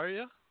 with you. are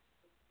you?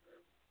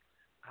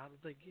 How did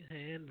they get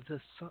into the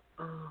sun?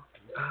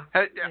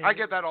 Hey, I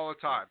get that all the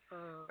time.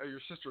 Oh, your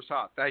sister's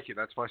hot. Thank you.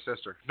 That's my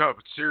sister. No,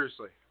 but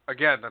seriously.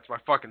 Again, that's my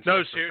fucking sister. No,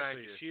 Thank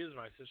seriously. you. She is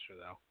my sister,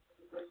 though.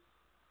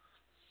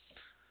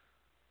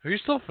 Are you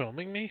still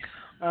filming me?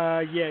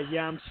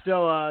 Yeah. I'm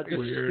still. This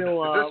Weird. is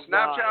still. Is this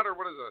Snapchat live. or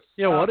what is this?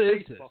 Yeah, what is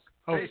Facebook. this?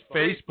 Oh,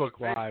 Facebook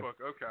Live.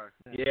 Facebook,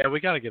 okay. Yeah, we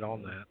got to get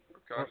on that.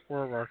 Okay.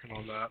 We're working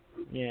on that.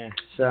 Yeah.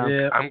 So.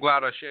 Yeah. I'm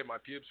glad I shaved my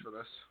pubes for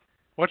this.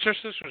 What's your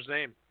sister's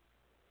name?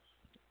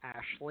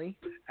 Ashley.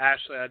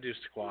 Ashley, I do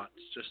squats,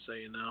 just so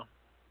you know.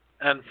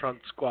 And front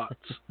squats,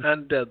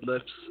 and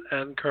deadlifts,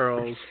 and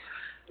curls,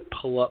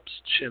 pull-ups,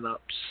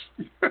 chin-ups,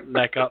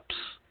 neck-ups,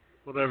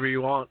 whatever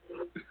you want.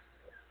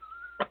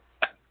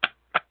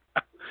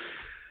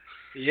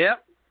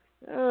 Yep,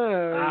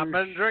 Oh, I've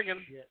been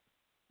drinking. shit.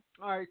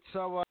 All right,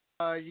 so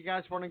you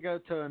guys want to go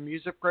to a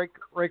music break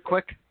right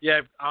quick?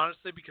 Yeah,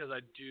 honestly, because I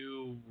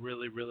do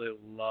really, really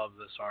love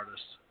this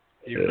artist.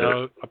 Even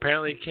though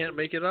apparently he can't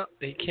make it up.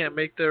 He can't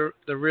make the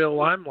real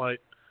limelight.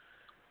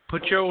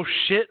 Put your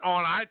shit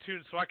on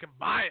iTunes so I can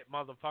buy it,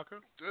 motherfucker.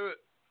 Do it.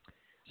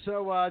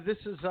 So this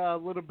is a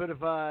little bit of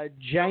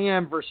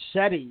J.M.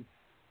 Vercetti.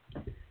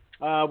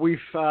 We've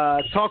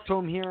talked to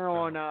him here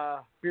on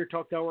Beer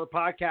Talk Delaware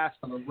podcast.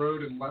 On the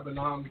road in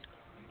Lebanon,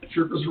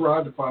 troopers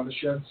arrived to find the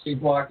shed seen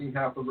blocking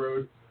half the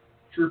road.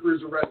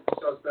 Troopers arrested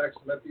suspects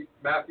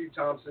Matthew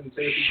Thompson,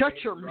 Timothy Shut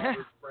James, your and mouth.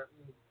 Robert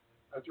Brenton.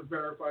 After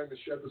verifying the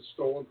shed was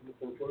stolen from a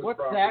foreclosed What's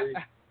property,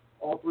 that?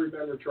 all three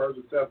men were charged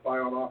with theft by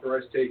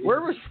unauthorized taking.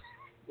 Where was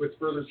with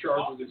further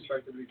charges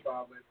expected to be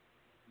filed later.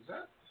 Is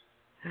that?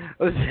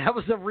 that?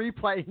 Was a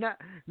replay.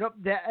 Nope.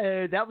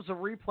 That was a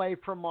replay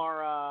from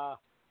our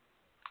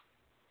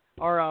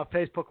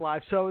Facebook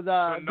Live. So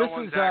no this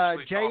one's is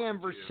actually J.M.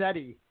 talking to you.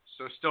 Vercetti.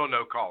 So still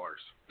no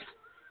callers.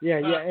 Yeah,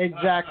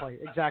 exactly.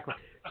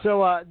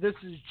 So this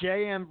is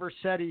J.M.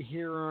 Vercetti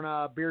here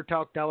on Beer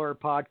Talk Delaware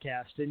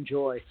podcast.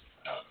 Enjoy.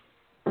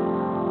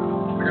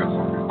 I got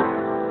something.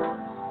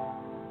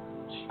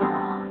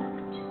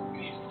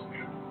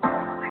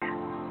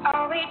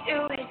 All we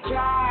do is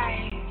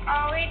drive.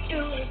 All we do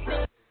is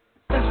live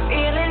the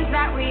feelings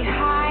that we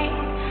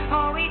hide.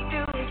 All we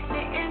do is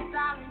sit inside.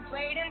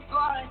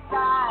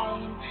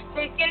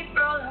 thick and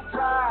full of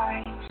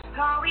pride.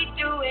 All we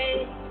do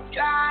is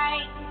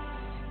drive.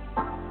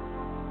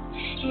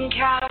 In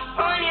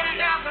California,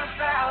 never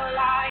felt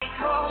like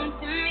home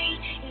to me.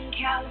 In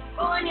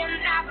California,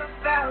 never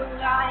felt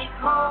like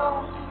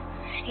home.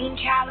 In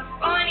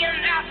California,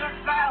 never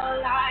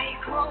felt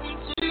like home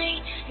to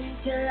me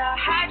until I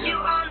had you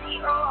on the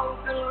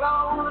open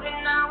road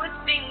and I was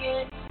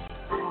singing.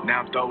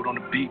 Now I'm throwed on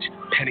the beach,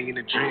 penny in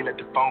a dream, let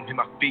the foam hit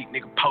my feet.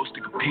 Nigga post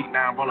to compete,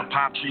 now I'm rolling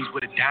palm trees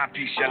with a dime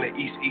piece, yelling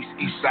east, east,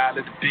 east side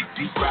of the big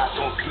deep ride,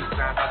 throwing peace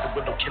signs out the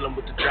window, kill 'em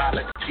with the dry,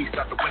 let the peace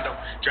out the window,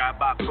 drive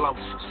by flow,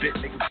 spit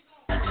nigga,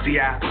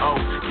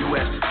 CIO,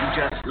 US, you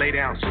just lay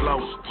down slow,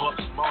 pull up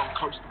small,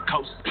 coast to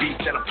coast, beef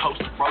that I'm post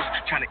to roast,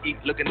 trying to eat,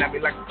 looking at me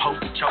like a post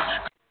to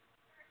choke.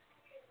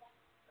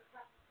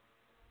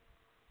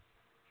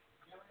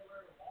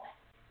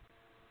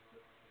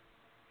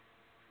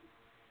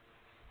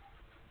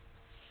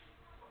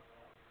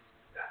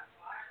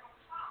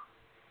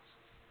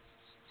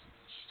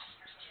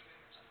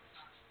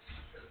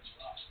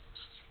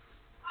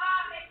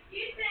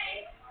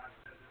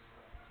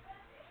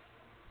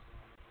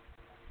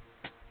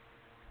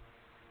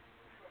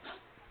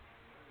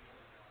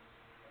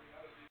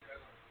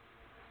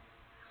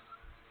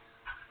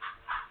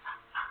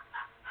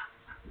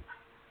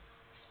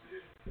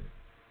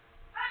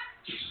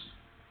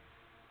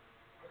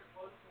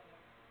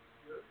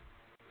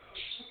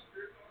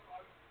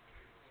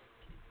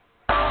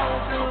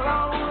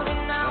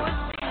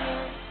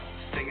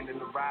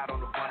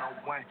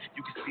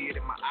 You can see it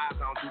in my eyes, I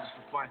don't do this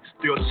for fun.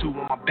 302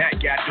 on my back,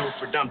 yeah, I do it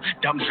for them.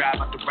 Dumb drive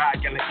out the ride,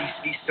 yelling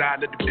east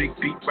side, let the big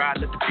beat ride,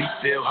 let the beat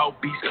feel. Whole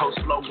beast coast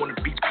flow on the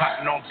beach,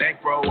 plotting on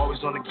bankroll, always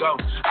on the go.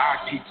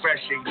 RT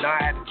fresh, yeah, you know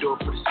I had to do it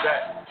for the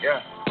set,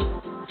 yeah.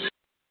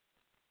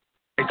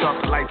 They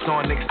talk the lights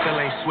on, niggas still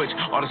ain't switch.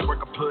 All this work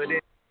I put in.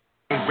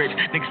 Rich,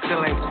 niggas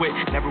still ain't quit,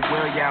 never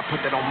will, yeah, I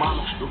put that on mama.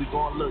 But we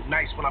gon' look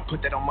nice when I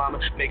put that on mama.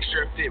 Make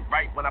sure it fit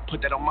right when I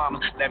put that on mama.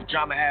 Left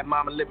drama, had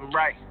mama living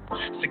right.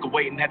 Sick of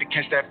waiting, had to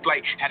catch that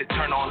flight. Had to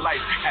turn on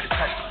lights, had to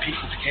touch the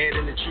people. Head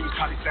in the trees,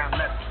 probably sound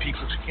less to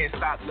people. Can't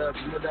stop love,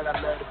 you know that I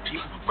love the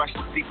people. Rush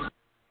the people.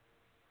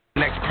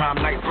 Next prom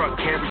night, brought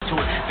carry to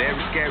it. Very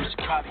scary, she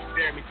probably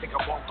dare me. Think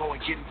I won't go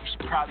and get it, you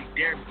should probably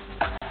dare me.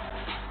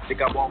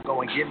 Think I won't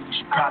go and get it, you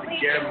should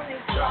probably dare me.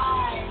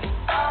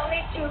 All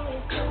we do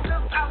is think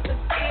about the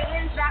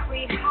feelings that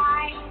we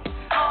hide.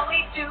 All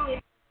we do is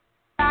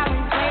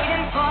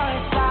waiting for a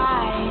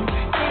sign,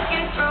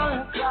 thinking full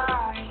of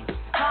pride.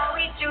 All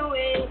we do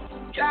is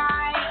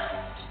drive.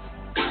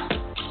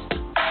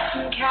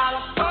 In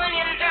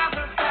California,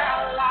 never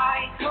felt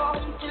like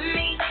home to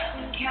me.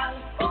 In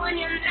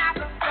California,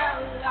 never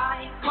felt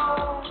like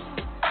home.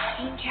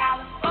 In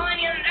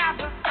California,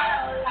 never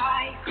felt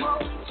like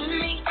home to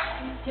me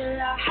until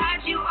I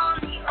had you on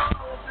the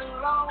open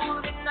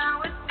road and I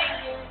was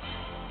singing.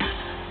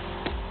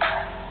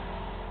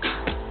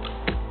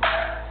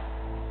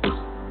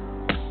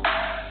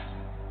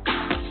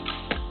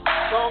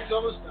 Song's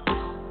almost done.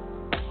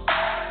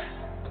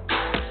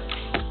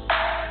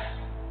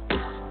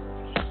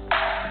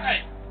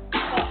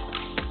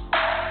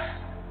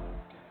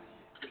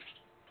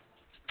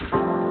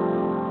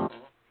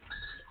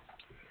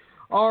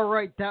 All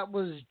right, that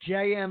was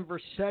J.M.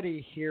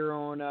 Versetti here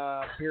on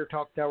Beer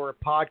Talk Delaware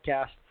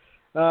podcast.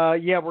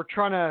 Yeah, we're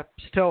trying to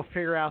still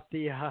figure out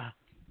the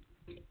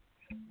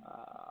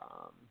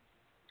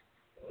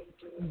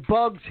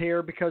bugs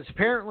here because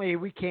apparently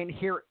we can't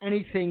hear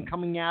anything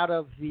coming out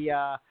of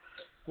the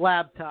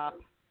laptop.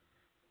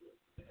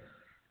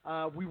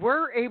 We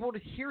were able to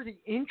hear the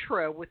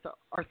intro with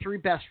our three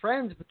best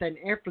friends, but then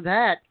after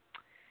that,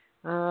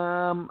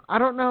 I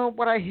don't know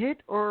what I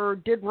hit or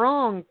did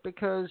wrong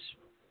because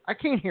I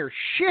can't hear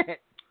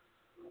shit.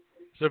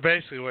 So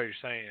basically what you're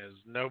saying is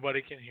nobody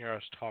can hear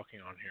us talking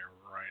on here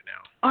right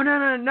now.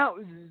 Oh,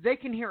 no. They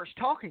can hear us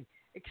talking,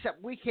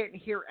 except we can't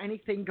hear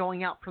anything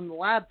going out from the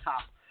laptop,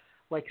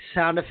 like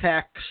sound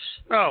effects.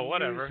 Oh,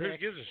 whatever.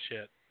 Music. Who gives a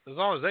shit? As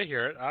long as they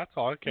hear it, that's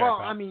all I care about.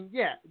 Well, I mean,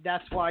 yeah,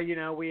 that's why,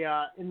 we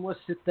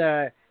enlisted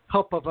the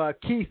help of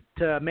Keith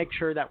to make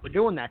sure that we're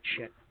doing that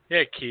shit.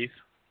 Yeah, Keith.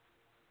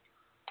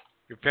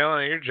 You're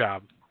failing at your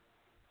job.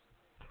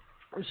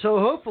 So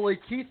hopefully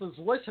Keith is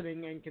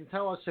listening and can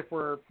tell us if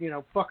we're,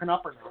 fucking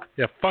up or not.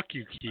 Yeah, fuck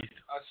you, Keith.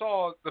 I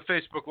saw the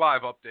Facebook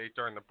Live update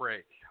during the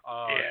break.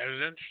 Yeah, it was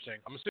interesting.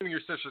 I'm assuming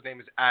your sister's name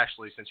is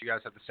Ashley since you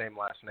guys have the same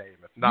last name.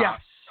 If not, Yes.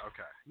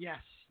 Okay. Yes.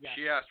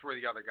 She asked where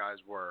the other guys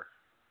were.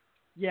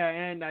 Yeah,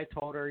 and I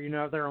told her,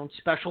 their own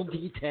special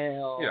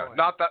detail. Yeah,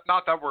 not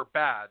that we're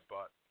bad,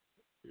 but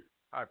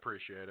I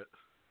appreciate it.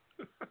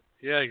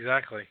 Yeah,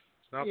 exactly.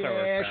 Not that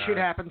we're Yeah, bad. shit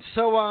happens.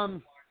 So,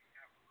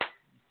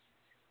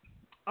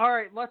 all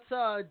right, let's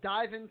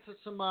dive into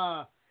some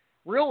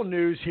real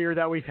news here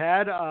that we've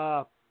had.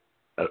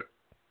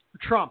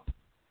 Trump.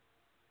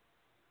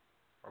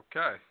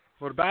 Okay.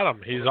 What about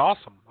him? He's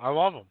awesome. I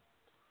love him.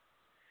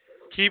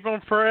 Keep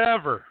him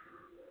forever.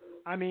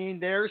 I mean,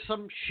 there's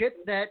some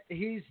shit that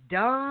he's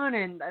done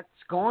and that's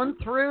gone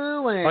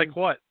through. And Like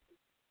what?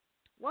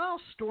 Well,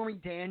 Stormy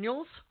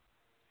Daniels.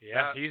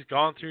 Yeah, he's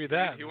gone through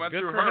that. He went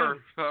Good through for her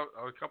him.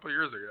 a couple of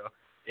years ago.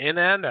 In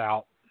and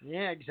out.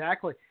 Yeah,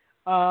 exactly.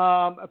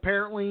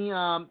 Apparently,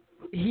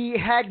 he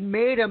had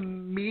made a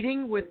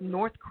meeting with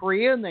North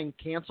Korea and then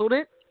canceled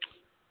it.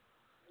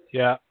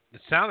 Yeah,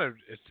 it sounded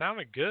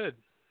good.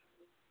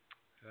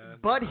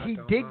 But I he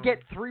don't did know.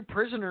 get 3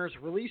 prisoners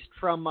released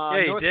from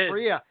Yeah, he North did.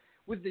 Korea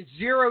with the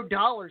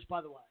 $0,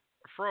 by the way.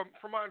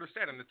 From my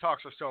understanding, the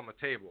talks are still on the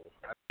table.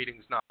 The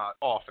meeting's not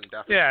off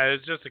indefinitely. Yeah,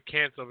 it's just a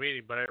canceled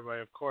meeting, but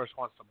everybody, of course,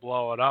 wants to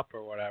blow it up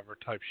or whatever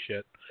type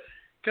shit.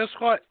 Guess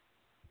what?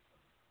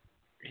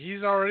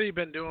 He's already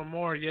been doing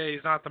more. Yeah,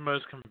 he's not the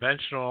most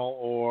conventional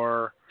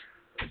or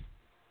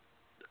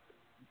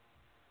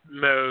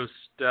most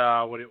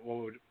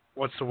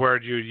what's the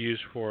word you would use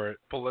for it?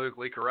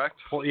 Politically correct.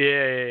 Well,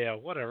 yeah,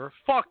 whatever.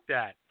 Fuck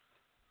that.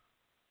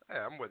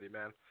 Yeah, I'm with you,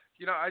 man.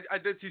 You know, I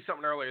did see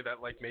something earlier that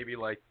maybe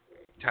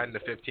 10 to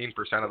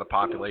 15% of the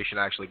population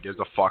actually gives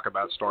a fuck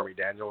about Stormy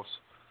Daniels.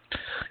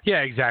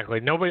 Yeah, exactly.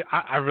 Nobody.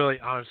 I really,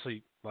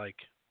 honestly,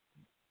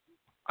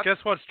 guess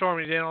what,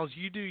 Stormy Daniels?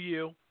 You do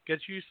you. Get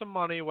you some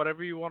money,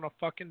 whatever you want to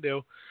fucking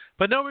do.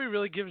 But nobody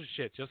really gives a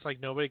shit. Just like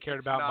nobody cared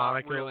It's about not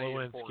Monica really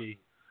Lewinsky. important.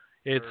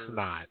 It's There's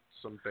not.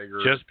 Some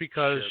bigger Just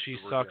because shit she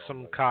that we're sucked dealing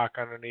some with. cock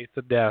underneath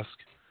the desk,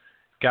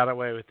 got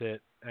away with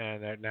it,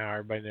 and now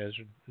everybody knows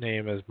her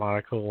name is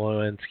Monica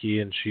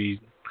Lewinsky, and she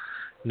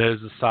knows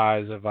the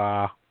size of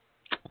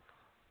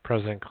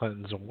President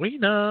Clinton's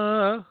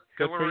wiener.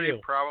 Good for Hillary you.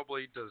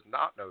 probably does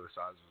not know the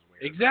size of his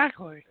wiener.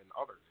 Exactly. And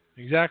others.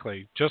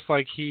 Exactly. Just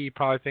like he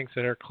probably thinks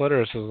that her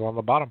clitoris is on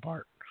the bottom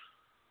part,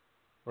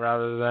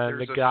 rather than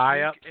There's the a guy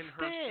snake upstairs. in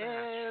her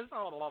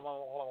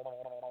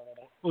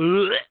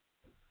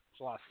There's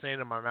a lot of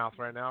sand in my mouth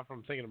right now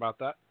from thinking about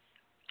that.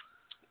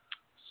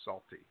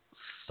 Salty.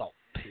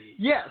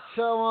 Yeah,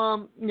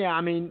 so,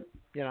 I mean,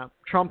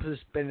 Trump has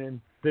been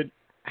in the...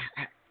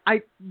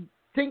 I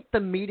think the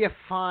media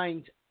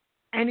finds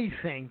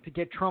anything to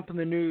get Trump in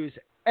the news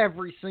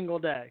every single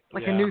day.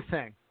 Like a Yeah. new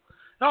thing.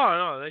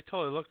 No, they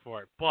totally look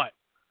for it. But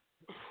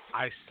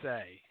I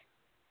say,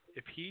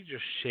 if he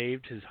just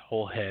shaved his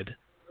whole head,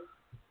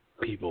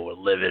 people would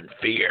live in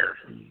fear.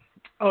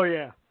 Oh,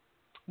 yeah.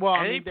 Well,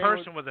 Any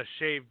person with a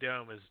shaved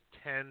dome is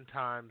 10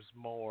 times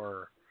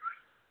more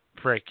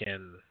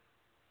freaking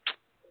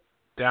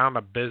down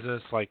to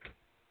business. Like,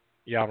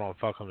 y'all don't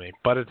fuck with me.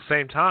 But at the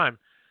same time,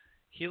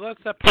 he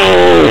lets that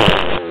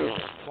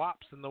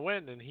flops in the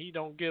wind, and he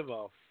don't give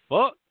a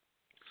fuck.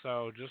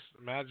 So just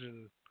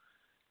imagine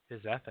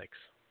his ethics.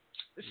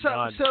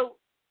 None. So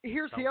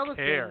here's the Don't other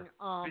care.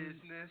 thing.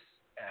 Business.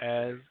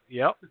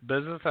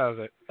 Business has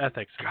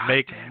ethics. God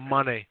Make damn it.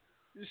 money.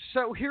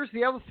 So here's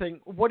the other thing.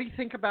 What do you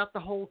think about the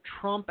whole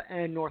Trump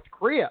and North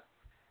Korea?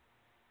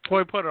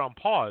 Well, he put it on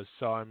pause.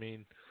 So I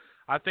mean,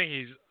 I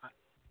think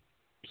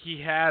he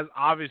has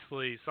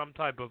obviously some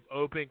type of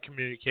open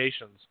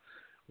communications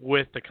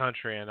with the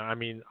country, and I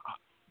mean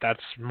that's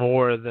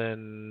more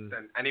than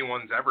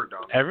anyone's ever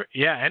done.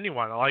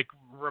 Anyone, like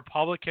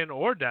Republican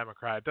or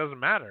Democrat, it doesn't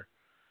matter.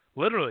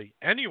 Literally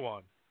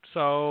anyone.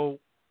 So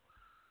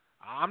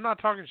I'm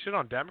not talking shit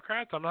on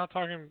Democrats. I'm not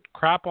talking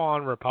crap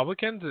on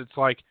Republicans.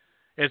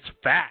 It's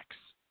facts.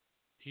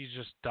 He's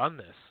just done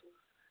this.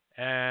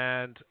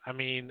 And, I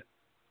mean,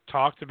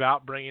 talked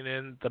about bringing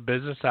in the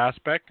business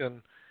aspect,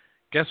 and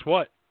guess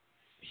what?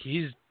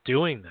 He's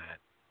doing that.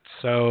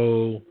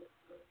 So,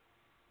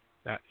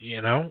 I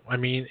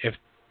mean,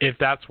 if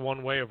that's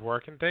one way of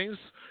working things,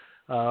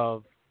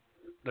 the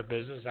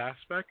business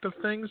aspect of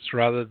things,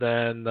 rather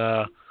than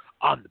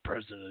I'm the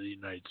president of the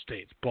United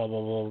States, blah,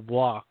 blah, blah,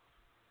 blah,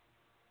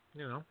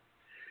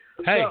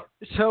 Hey.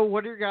 So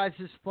what are your guys'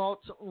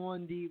 thoughts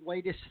on the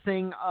latest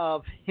thing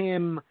of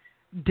him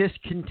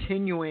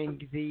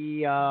discontinuing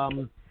the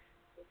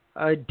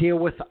deal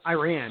with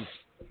Iran?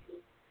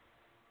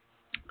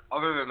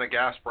 Other than the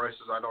gas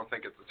prices, I don't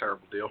think it's a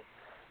terrible deal.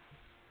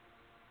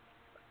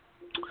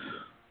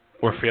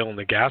 We're feeling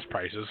the gas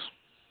prices.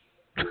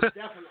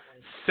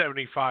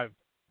 Definitely. $75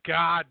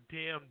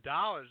 goddamn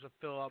dollars to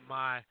fill up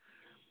my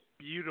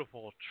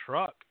beautiful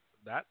truck.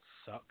 That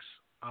sucks.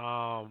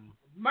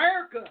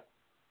 America.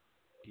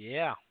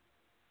 Yeah.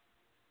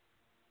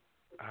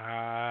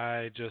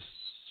 Why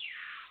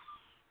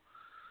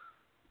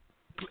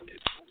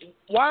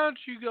don't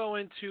you go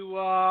into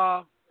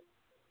a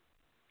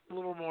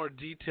little more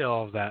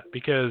detail of that?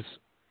 Because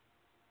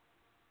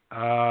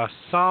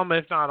some,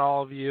 if not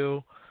all of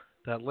you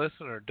that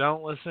listen or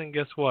don't listen,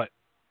 guess what?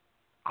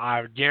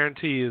 I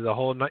guarantee you the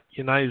whole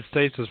United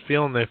States is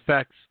feeling the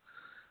effects,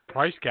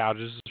 price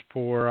gouges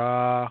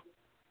for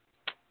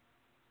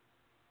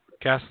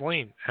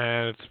gasoline,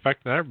 and it's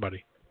affecting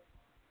everybody.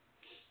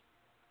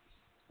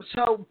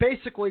 So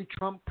basically,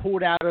 Trump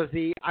pulled out of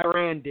the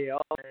Iran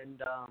deal,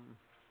 and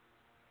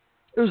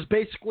it was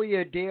basically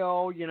a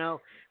deal,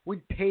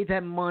 we'd pay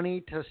them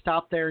money to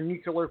stop their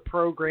nuclear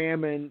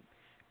program and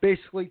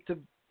basically to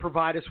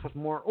provide us with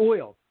more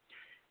oil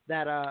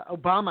that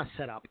Obama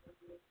set up.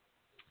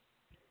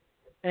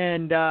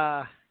 And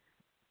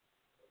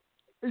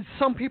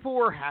some people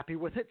were happy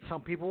with it,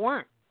 some people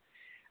weren't.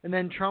 And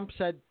then Trump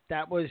said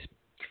that was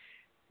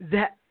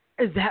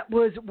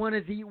one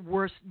of the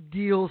worst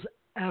deals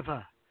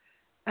ever.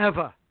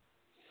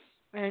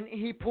 And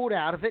he pulled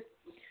out of it.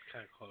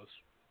 Kind of close.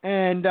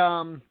 And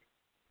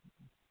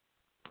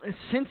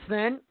since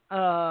then,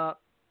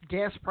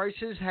 gas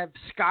prices have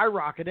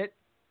skyrocketed.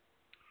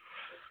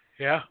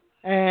 Yeah.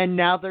 And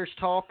now there's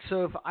talks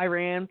of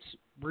Iran's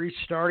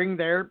restarting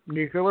their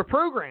nuclear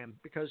program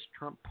because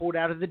Trump pulled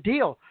out of the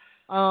deal.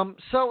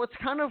 So it's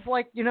kind of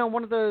like,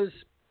 one of those,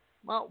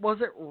 well, was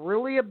it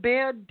really a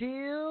bad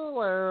deal?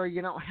 Or,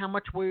 how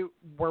much were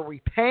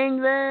we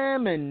paying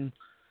them? And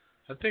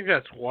I think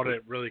that's what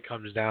it really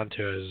comes down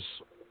to is,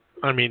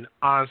 I mean,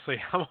 honestly,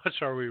 how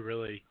much are we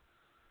really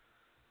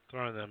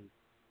throwing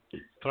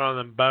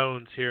them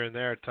bones here and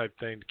there type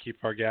thing to keep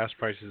our gas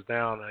prices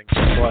down? And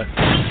guess what?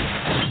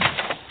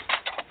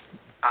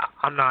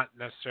 I'm not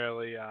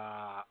necessarily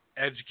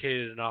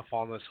educated enough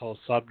on this whole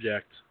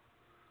subject,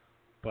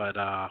 but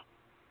I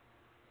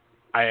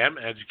am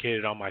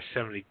educated on my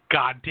 $70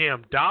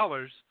 goddamn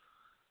dollars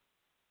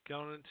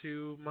going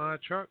into my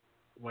truck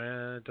when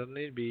it doesn't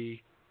need to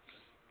be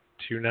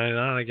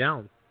 $2.99 a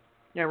gallon.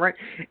 Yeah, right.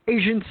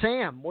 Asian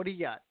Sam, what do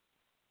you got?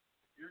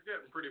 You're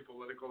getting pretty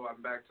political.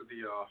 I'm back to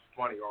the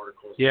funny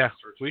articles. Yeah,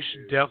 we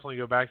should definitely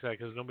go back to that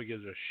because nobody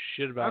gives a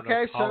shit about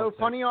Okay, no politics. so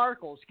funny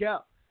articles, go.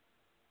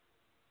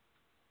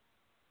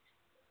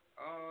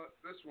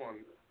 This one.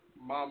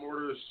 Mom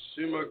orders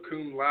summa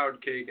cum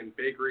laude cake and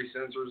bakery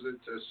censors it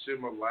to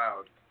summa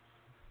loud.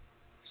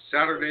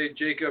 Saturday,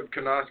 Jacob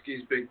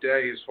Konoski's big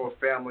day. His whole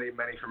family,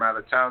 many from out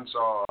of town,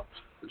 saw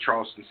the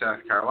Charleston, South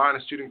Carolina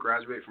student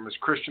graduate from his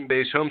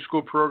Christian-based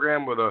homeschool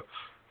program with a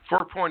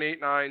 4.89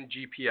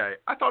 GPA.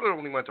 I thought it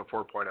only went to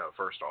 4.0,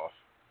 first off.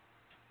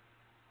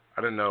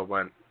 I didn't know it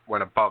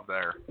went above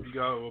there. You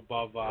go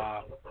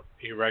above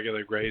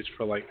irregular grades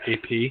for like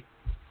AP.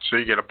 So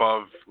you get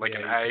above an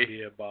A? You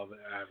be above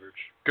average.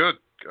 Good.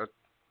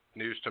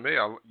 News to me.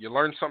 You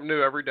learn something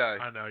new every day.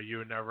 I know. You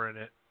were never in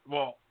it.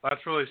 Well,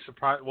 that's really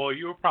surprising. Well,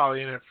 you were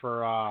probably in it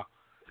for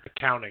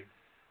accounting.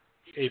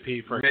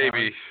 AP for accounting.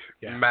 Maybe.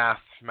 Yeah. Math.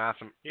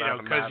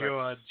 Because you're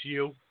a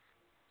Geo.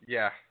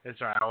 Yeah. That's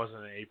right. I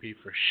wasn't an AP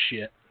for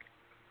shit.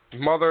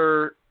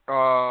 Mother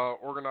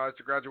organized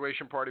a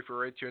graduation party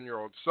for her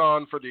 18-year-old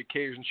son. For the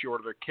occasion, she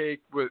ordered a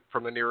cake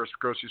from the nearest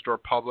grocery store,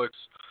 Publix,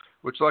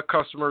 which let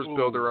customers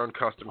build their own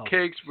custom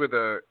cakes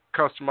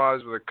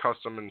customized with a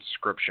custom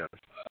inscription.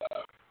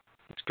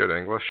 It's good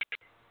English.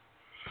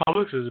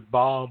 Publix is a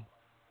bomb.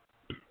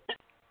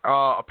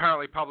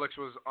 Apparently, Publix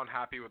was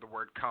unhappy with the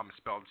word cum,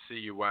 spelled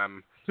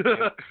C-U-M.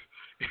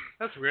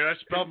 That's weird. I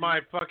spelled my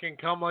fucking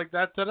cum like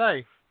that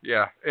today.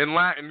 Yeah. In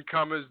Latin,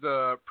 cum is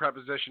the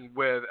preposition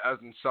with, as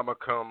in summa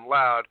cum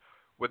laude,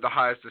 with the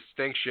highest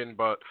distinction,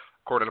 but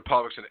according to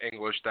Publix in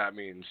English, that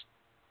means,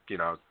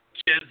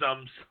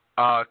 Jisms.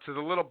 To the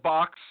little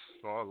box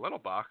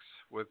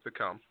with the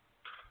cum.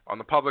 On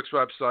the Publix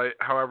website,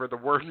 however, the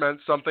word meant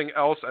something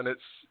else, and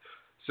its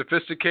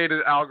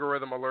sophisticated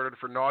algorithm alerted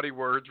for naughty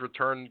words,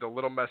 returned the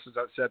little message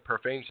that said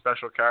profane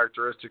special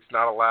characteristics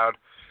not allowed.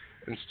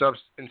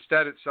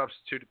 Instead, it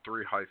substituted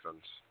 3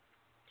 hyphens.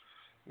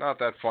 Not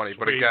that funny,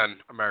 but again,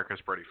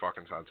 America's pretty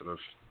fucking sensitive.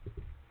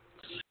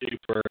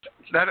 Super.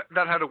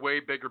 That had a way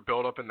bigger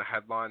build-up in the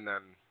headline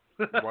than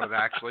what it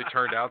actually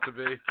turned out to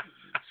be.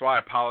 So I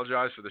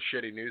apologize for the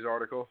shitty news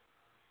article.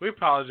 We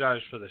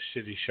apologize for the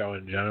shitty show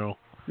in general.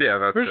 Yeah,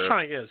 that's We're just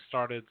trying to get it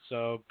started,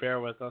 so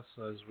bear with us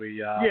as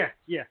we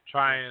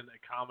try and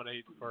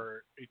accommodate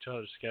for each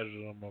other's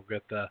schedule, and we'll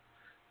get the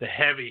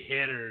heavy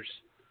hitters.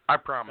 I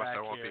promise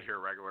I won't be here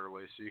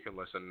regularly, so you can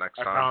listen next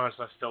time. I promise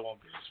I still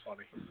won't be as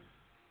funny.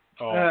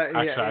 Oh,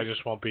 actually, I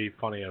just won't be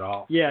funny at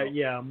all. Yeah, so.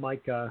 yeah,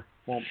 Mike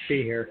won't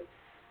be here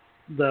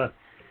the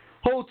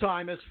whole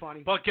time. Is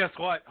funny. But guess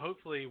what?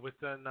 Hopefully,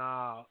 within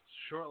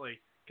shortly,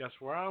 guess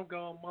where I'm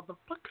going,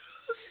 motherfuckers?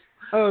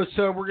 Oh,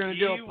 so we're going to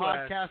do a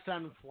podcast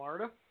down in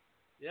Florida?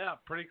 Yeah,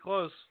 pretty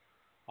close.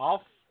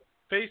 I'll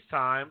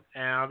FaceTime,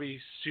 and I'll be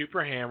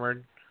super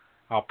hammered.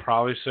 I'll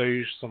probably show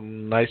you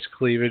some nice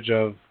cleavage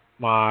of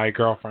my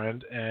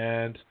girlfriend,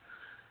 and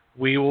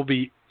we will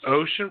be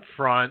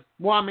oceanfront.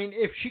 Well, I mean,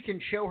 if she can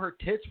show her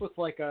tits with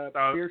like a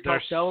Beer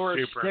Talk or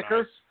a sticker.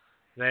 Nice.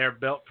 They are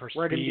built for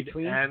right speed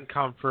and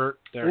comfort.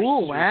 They're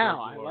ooh, super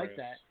wow, glorious. I like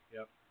that.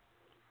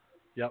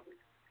 Yep.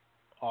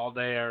 All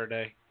day, every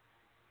day.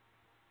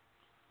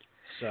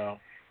 So.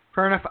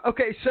 Fair enough.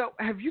 Okay, so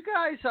have you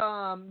guys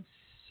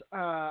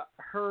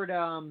heard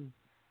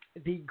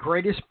the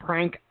greatest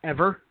prank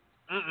ever?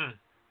 Mm-mm.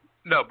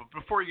 No, but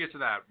before you get to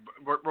that,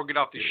 we'll get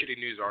off these shitty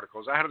news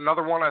articles. I had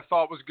another one I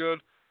thought was good,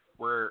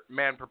 where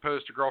man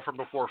proposed to girlfriend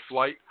before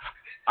flight.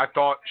 I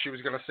thought she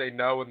was going to say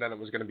no, and then it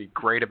was going to be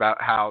great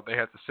about how they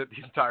had to sit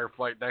the entire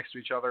flight next to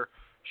each other.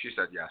 She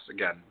said yes.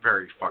 Again,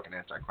 very fucking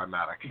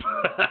anticlimactic.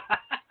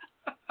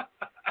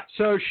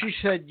 So she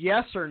said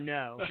yes or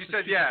no? She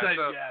said yes.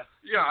 Yes.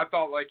 Yeah, I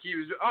thought like he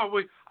was,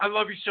 wait, I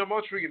love you so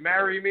much, will you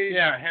marry me?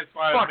 Yeah, hence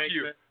why fuck I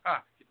you. it.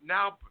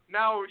 Now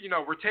now,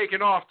 we're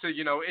taking off to,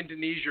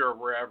 Indonesia or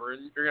wherever,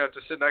 and you're going to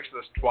have to sit next to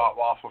this twat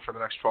waffle for the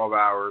next 12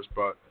 hours,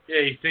 but...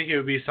 Yeah, you think it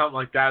would be something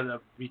like that would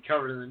be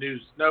covered in the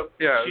news. Nope.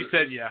 Yeah. She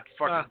said yeah.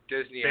 Fucking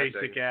Disney basic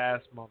ending.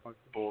 ass motherfucker.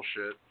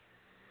 Bullshit.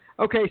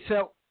 Okay,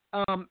 so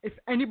if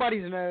anybody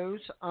knows,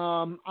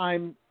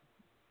 I'm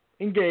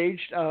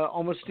engaged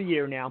almost a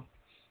year now.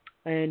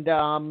 And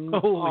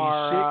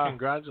holy shit,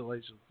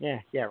 congratulations.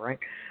 Yeah, right.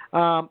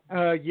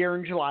 A year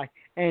in July.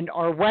 And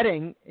our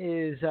wedding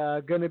is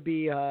going to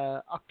be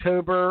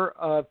October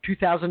of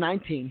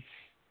 2019.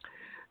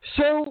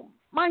 So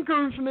my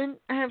groomsmen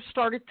have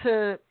started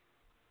to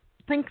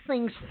think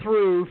things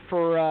through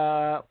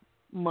for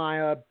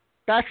my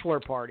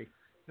bachelor party.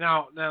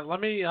 Now let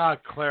me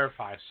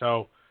clarify.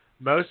 So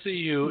most of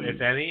you,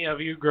 if any of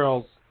you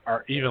girls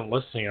are even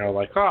listening, are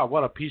like, oh,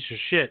 what a piece of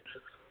shit.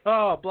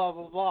 Oh, blah,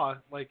 blah, blah.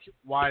 Like,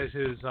 why is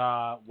his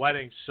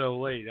wedding so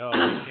late? Oh,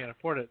 he can't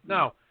afford it.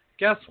 No.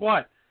 Guess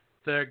what?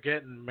 They're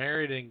getting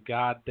married in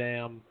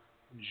goddamn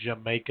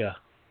Jamaica.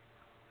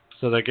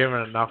 So they're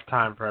giving enough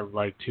time for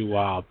everybody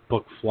to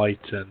book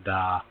flights and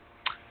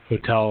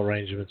hotel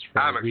arrangements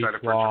for I'm a week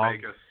excited for long.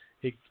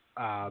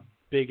 Jamaica.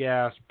 Big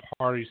ass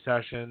party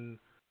session.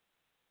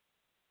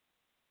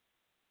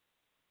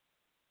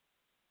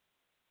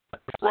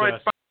 Right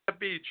Just by the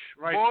beach.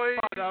 right Boy.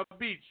 by the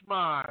beach,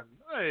 man.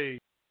 Hey.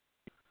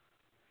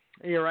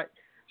 You're right.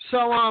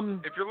 So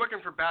If you're looking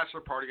for bachelor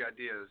party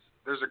ideas,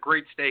 there's a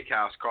great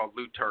steakhouse called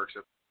Lou Turk's.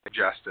 If you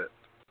suggest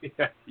it.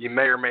 Yeah. You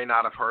may or may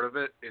not have heard of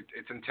it.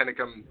 It's in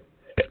Tinicum,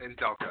 in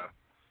Delco.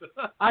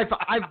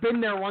 I've been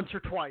there once or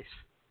twice.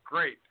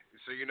 Great.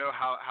 So you know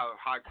how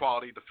high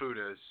quality the food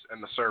is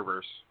and the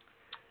servers.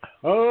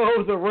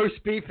 Oh, the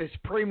roast beef is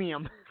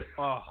premium.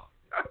 Oh.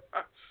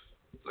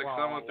 It's like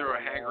someone threw a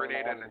hand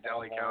grenade in a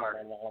deli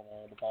counter.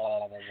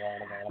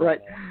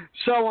 Right.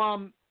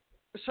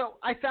 So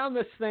I found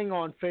this thing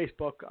on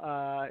Facebook.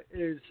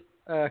 Is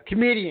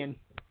comedian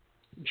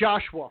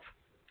Josh Wolf.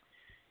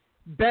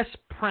 Best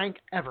prank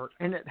ever,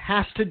 and it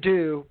has to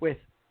do with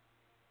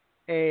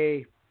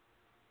a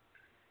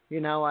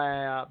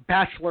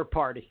bachelor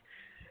party.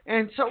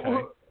 And so,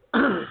 Okay.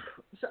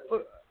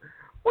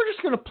 we're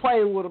just going to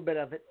play a little bit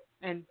of it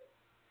and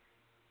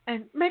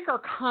make our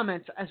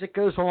comments as it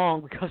goes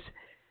along, because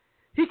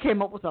he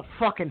came up with a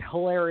fucking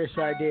hilarious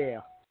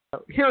idea.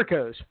 So here it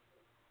goes.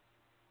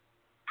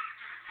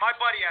 My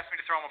buddy asked me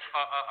to throw him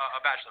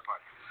a bachelor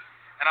party.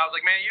 And I was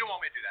like, man, you don't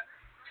want me to do that.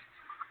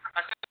 I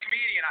said, as a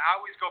comedian, I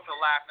always go for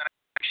the laugh, and then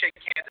I shake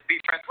hands and be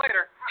friends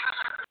later.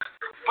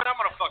 But I'm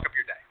going to fuck up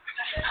your day.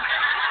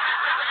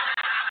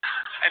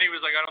 And he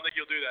was like, I don't think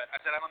you'll do that.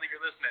 I said, I don't think you're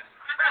listening.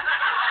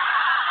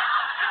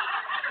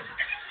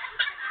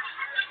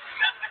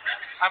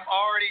 I'm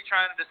already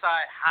trying to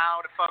decide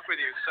how to fuck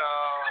with you, so...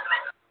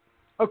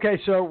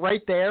 Okay, so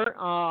right there,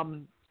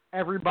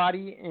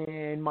 everybody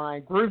in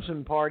my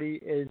groomsmen party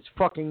is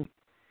fucking...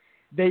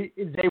 They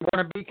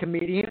want to be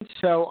comedians,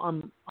 so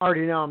I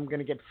already know I'm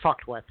going to get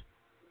fucked with.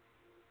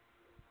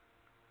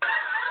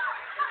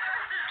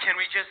 Can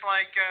we just,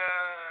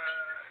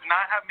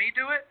 not have me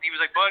do it? And he was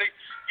like, buddy,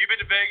 you've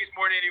been to Vegas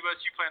more than any of us.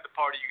 You planned the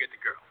party. You get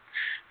the girl.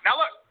 Now,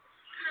 look,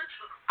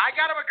 I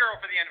got him a girl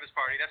for the end of his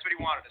party. That's what he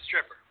wanted, a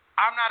stripper.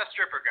 I'm not a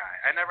stripper guy.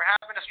 I never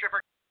have been a stripper.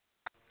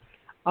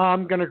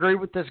 I'm going to agree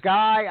with this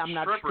guy. I'm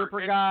not a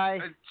stripper guy.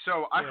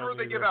 So I've heard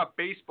they give out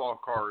baseball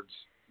cards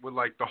with,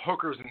 the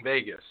hookers in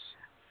Vegas.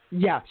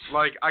 Yes.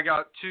 I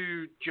got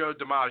 2 Joe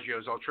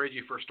DiMaggios. I'll trade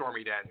you for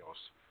Stormy Daniels.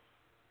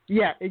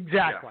 Yeah,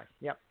 exactly.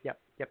 Yeah. Yep.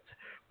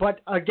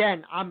 But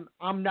again, I'm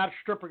not a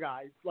stripper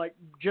guy,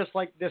 just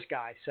like this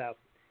guy. So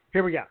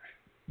here we go.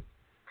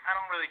 I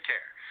don't really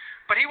care.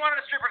 But he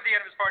wanted a stripper at the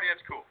end of his party.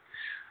 That's cool.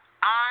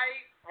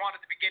 I wanted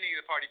the beginning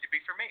of the party to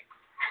be for me.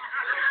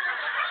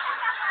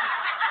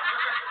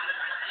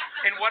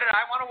 And what did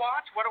I want to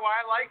watch? What do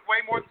I like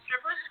way more than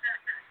strippers?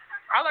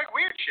 I like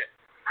weird shit.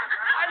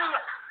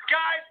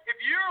 Guys, if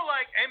you're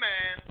like, hey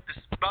man, this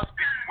must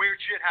be some weird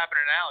shit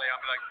happening in an alley, I'll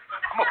be like,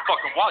 I'm gonna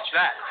fucking watch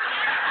that.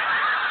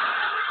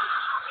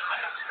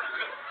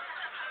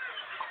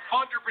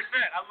 100%.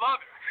 I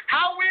love it.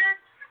 How weird?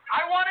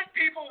 I wanted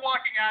people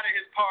walking out of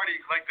his party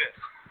like this.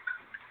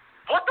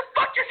 What the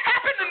fuck just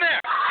happened in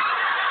there?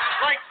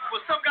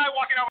 Was some guy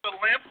walking out with a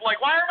limp? Why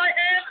are my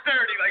hands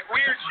dirty?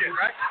 Weird shit,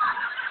 right?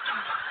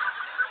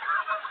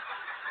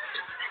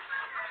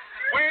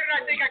 Where did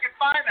I think I could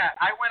find that?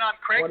 I went on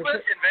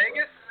Craigslist in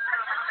Vegas.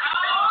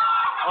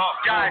 Oh,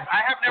 guys,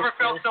 I have never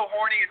felt so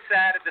horny and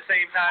sad at the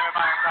same time in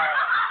my entire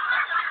life.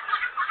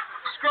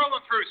 Scrolling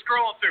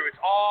through.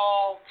 It's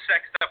all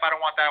sex stuff. I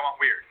don't want that. I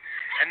want weird.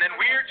 And then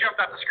weird jumped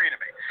off the screen at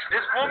me.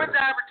 This woman's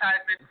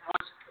advertisement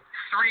was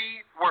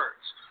 3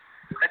 words.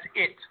 That's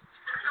it.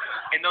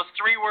 And those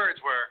 3 words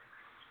were,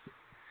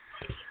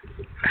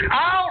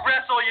 I'll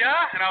wrestle ya.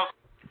 And I was...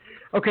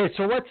 Okay,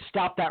 so let's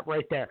stop that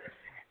right there.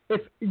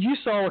 If you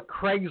saw a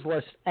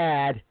Craigslist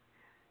ad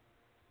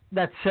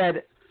that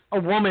said a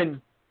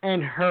woman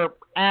and her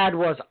ad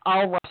was,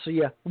 I'll wrestle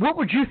you, what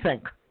would you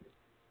think?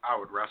 I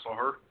would wrestle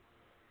her.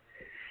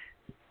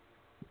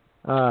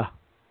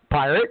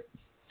 Pirate?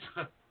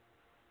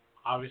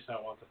 obviously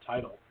I want the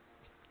title.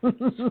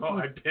 So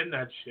I pinned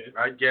that shit.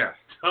 Yeah.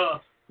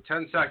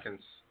 10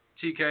 seconds.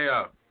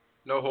 TKO.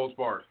 No holds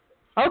barred.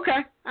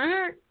 Okay.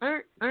 All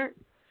right.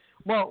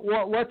 Well,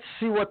 let's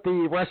see what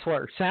the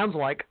wrestler sounds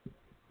like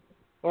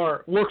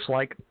or looks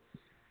like.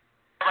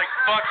 Like,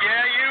 fuck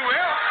yeah, you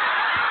will.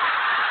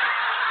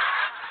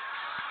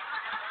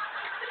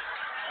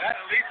 That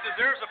at least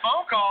deserves a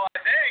phone call, I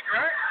think,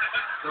 right?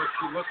 So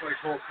she looked like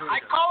Hulk Hogan. I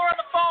call her on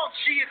the phone.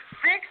 She is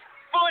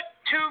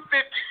 6'250".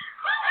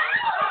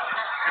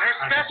 And her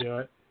I special. can do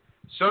it.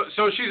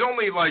 So she's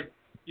only like,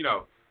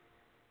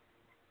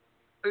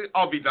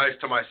 I'll be nice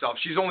to myself.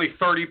 She's only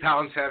 30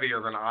 pounds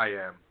heavier than I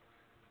am.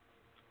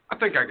 I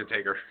think I could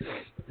take her.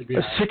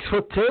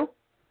 6'2"?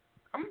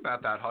 I'm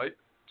about that height.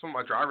 That's what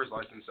my driver's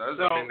license says.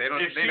 So I mean,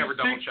 they never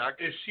double check.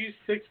 If she's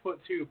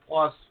 6'2"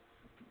 plus,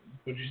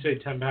 would you say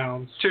 10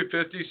 pounds?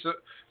 250. So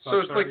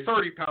it's 30, like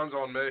 30 pounds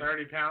on me.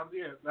 30 pounds.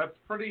 Yeah, that's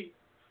pretty.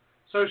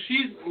 So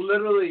she's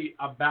literally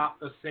about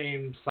the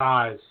same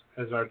size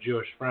as our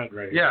Jewish friend,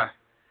 right? Yeah.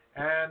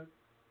 And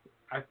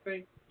I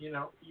think you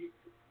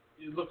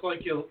look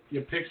like you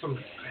pick some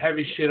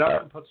heavy shit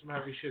up and put some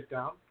heavy shit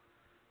down.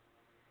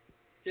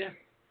 Yeah.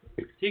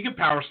 He can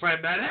power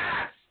slam that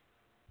ass.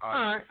 All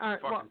right.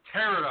 Fucking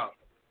tear it up.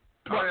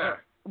 Oh, yeah.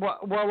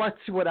 Well, let's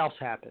see what else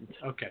happens.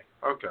 Okay.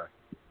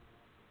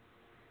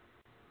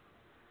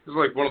 It's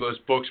like one of those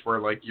books where,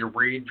 like, you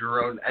read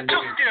your own and then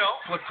you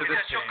flip to this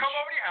She'll page. come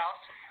over to your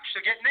house,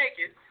 she'll get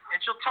naked, and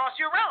she'll toss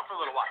you around for a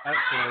little while.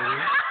 Absolutely.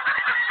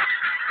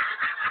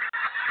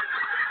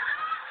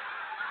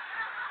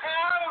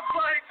 I was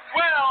like,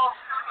 well,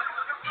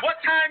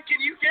 what time can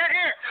you get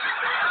here?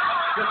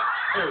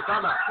 Hey,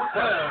 time out.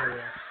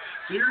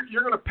 So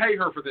you're going to pay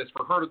her for this,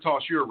 for her to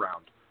toss you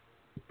around.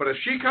 But if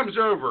she comes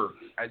over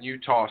and you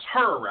toss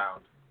her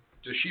around,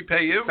 does she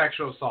pay you?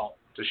 Sexual assault.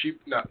 Does she?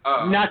 No.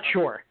 Not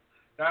sure.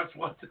 That's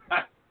what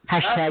that.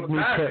 Hashtag me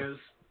that too. is.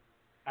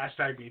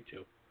 Hashtag me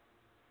too.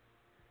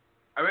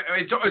 I mean,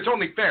 it's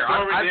only fair.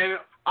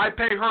 I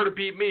pay her to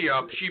beat me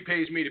up. She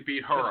pays me to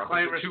beat her up.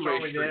 Disclaimer, It's a two-way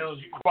Stormy street. Daniels,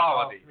 you can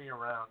Quality. toss me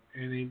around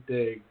any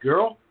day,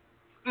 girl.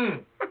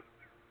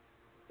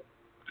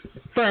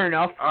 Fair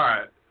enough. All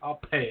right.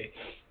 I'll pay.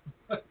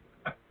 So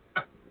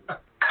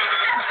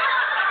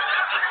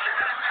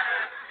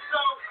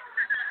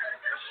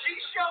she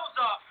shows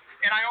up,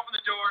 and I open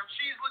the door, and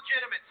she's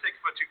legitimate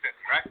 6'250",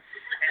 right?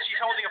 And she's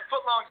holding a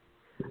foot long.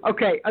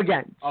 Okay,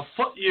 again. A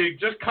foot. You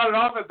just cut it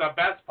off at the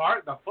best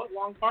part, the foot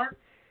long part.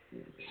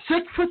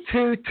 6'2",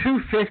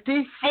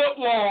 250. Foot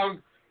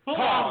long.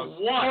 Pause.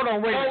 Hold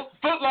on, wait.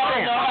 Foot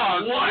long.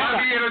 Pause. What?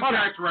 Let me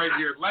interject right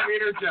here. Let me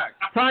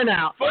interject. Time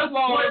out. Foot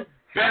long.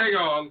 Bang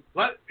on.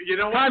 You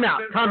know what? Time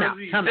out.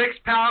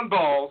 6-pound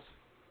balls.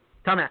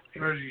 Time out.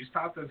 Rosie, you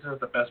stopped this at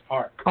the best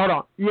part. Hold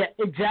on. Yeah,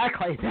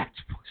 exactly. That's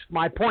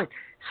my point.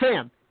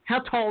 Sam, how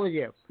tall are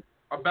you?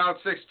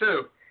 About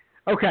 6'2".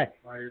 Okay.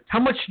 How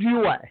much do you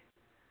weigh?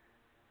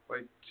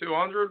 Like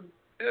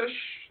 200-ish.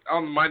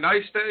 On my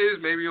nice days,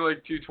 maybe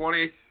like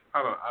 220.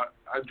 I don't know.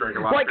 I drink a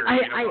lot Like of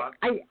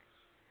beer.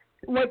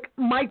 like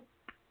my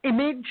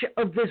image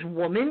of this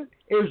woman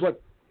is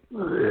like.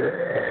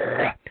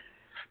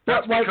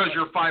 That's but because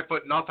you're 5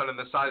 foot nothing and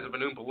the size of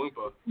an Oompa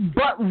Loompa.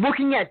 But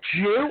looking at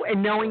you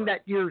and knowing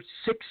that you're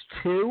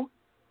 6'2",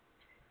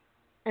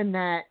 and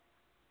that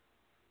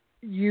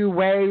you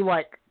weigh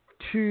like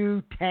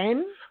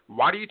 210.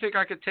 Why do you think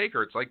I could take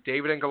her? It's like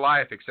David and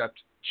Goliath,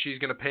 except she's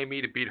gonna pay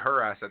me to beat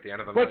her ass at the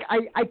end of the night.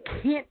 Like I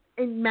can't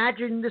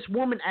imagine this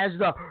woman as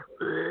the.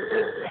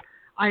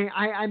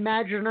 I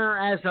imagine her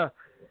as a.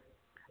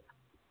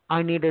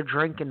 I need a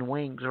drink and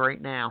wings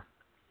right now,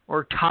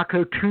 or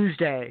Taco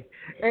Tuesday.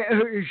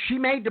 She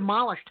may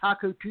demolish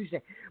Taco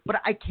Tuesday,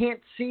 but I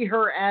can't see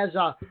her as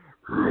a.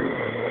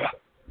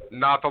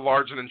 Not the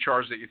large and in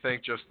charge that you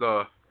think, just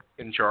the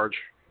in charge.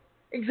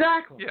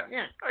 Exactly.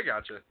 Yeah. I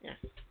gotcha. Yeah.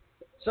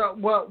 So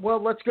well,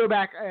 let's go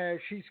back.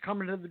 She's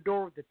coming to the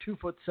door with the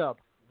 2-foot sub.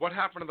 What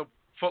happened to the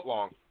foot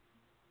long?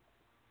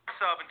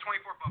 Sub and $24.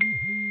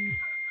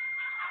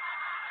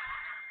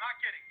 Not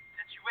kidding.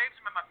 And she waves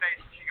him in my face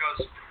and she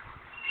goes,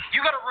 "You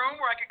got a room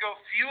where I could go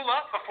fuel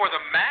up before the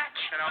match?"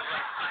 And I was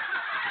like,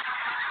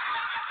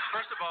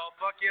 first of all,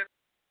 fuck yes,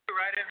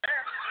 right in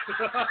there.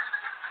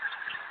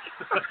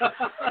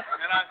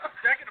 And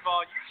second of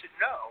all, you should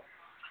know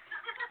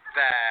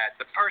that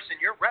the person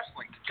you're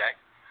wrestling today.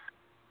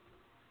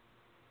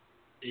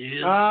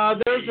 There's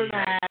an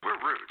ad. We're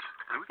rude,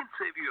 and we can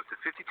save you up to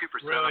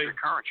 52% Really? of your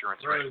car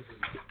insurance rate.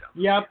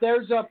 Yep,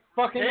 there's a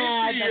fucking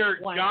ad. Pay for your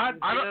that's playing.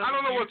 goddamn I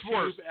don't know what's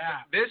worse. YouTube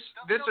app. This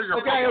or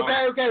your Okay, foot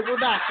long? okay, we're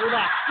back.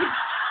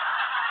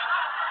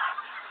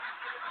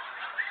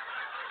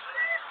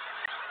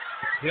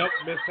 Yep,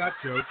 missed that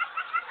joke.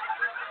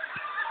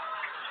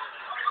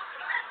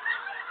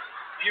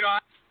 You know,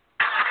 I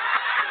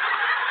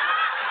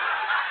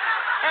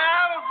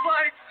was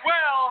like,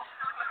 well,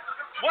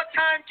 what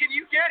time can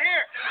you get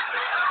here?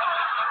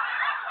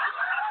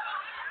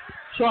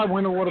 So I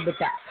went a little bit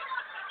back.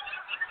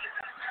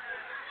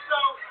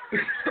 So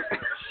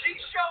she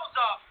shows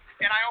up,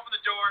 and I open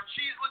the door, and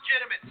she's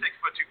legitimate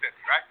 6'250",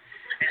 right?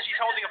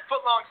 holding a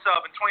foot-long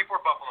sub and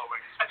 24 buffalo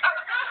wings.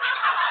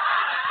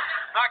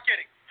 Not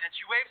kidding. And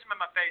she waves them in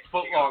my face.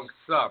 Foot long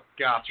sub.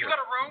 Gotcha. You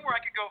got a room where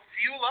I could go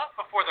fuel up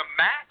before the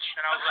match?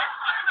 And I was like,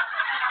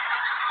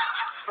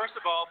 first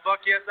of all,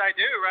 fuck yes I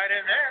do, right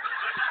in there.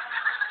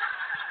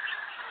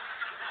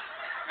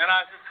 And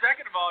I said,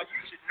 second of all, you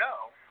should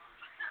know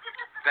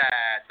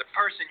that the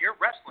person you're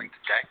wrestling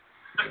today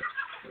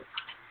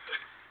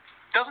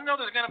doesn't know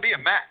there's going to be a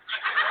match.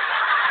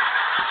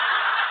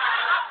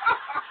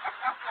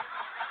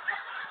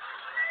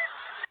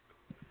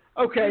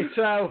 Okay,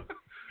 so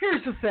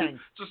here's the thing.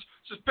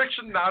 Just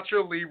picture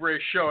Nacho Libre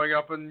showing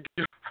up and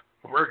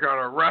we're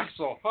gonna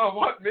wrestle. Oh,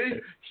 what, me?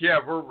 Yeah,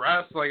 we're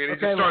wrestling, and he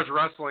just starts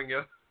wrestling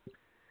you.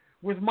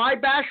 With my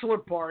bachelor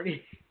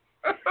party,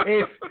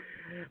 if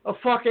a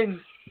fucking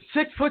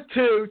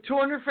 6'2",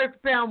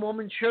 250-pound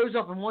woman shows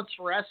up and wants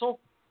to wrestle,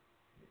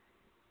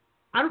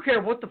 I don't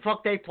care what the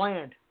fuck they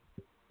planned.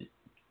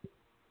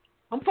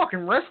 I'm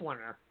fucking wrestling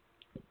her.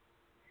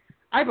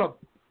 I have a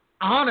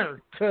honor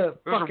to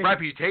There's fucking... a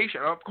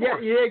reputation, of course.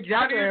 Yeah,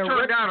 exactly. How do you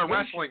turn down a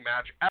wrestling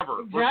match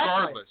ever? Exactly.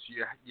 Regardless,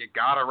 you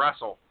gotta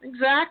wrestle.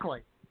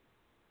 Exactly.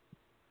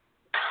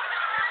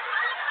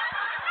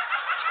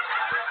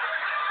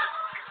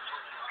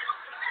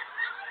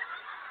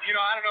 You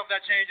know, I don't know if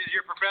that changes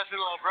your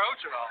professional approach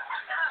at all.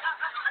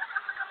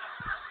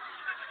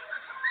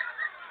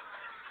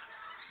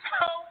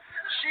 So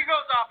she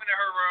goes off into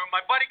her room.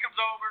 My buddy comes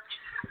over,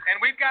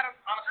 and we've got him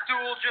on a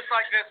stool just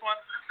like this one.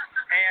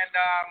 And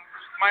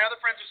my other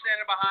friends are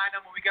standing behind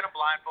him, and we get him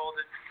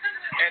blindfolded.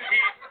 And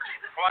I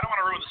don't want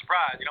to ruin the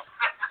surprise, you know.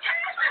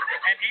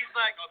 And he's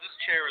like, oh, this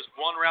chair is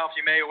one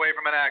Ralphie May away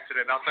from an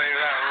accident. I'll tell you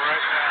that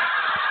right now.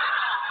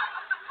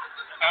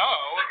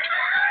 Oh.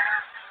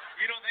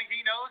 You don't think he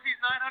knows he's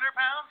 900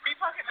 pounds? He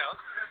fucking knows.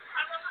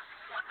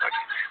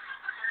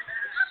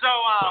 So,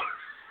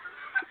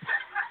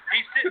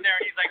 he's sitting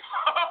there and he's like,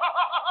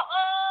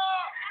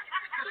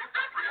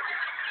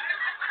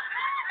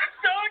 I'm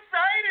so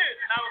excited.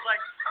 And I was like,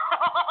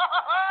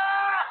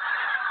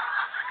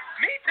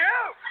 me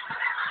too.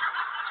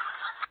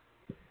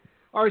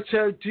 All right,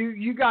 so do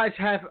you guys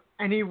have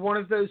any one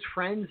of those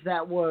friends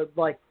that would,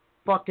 like,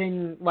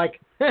 fucking,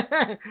 like,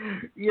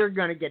 you're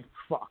going to get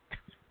fucked?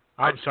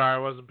 I'm sorry, I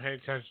wasn't paying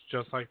attention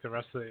just like the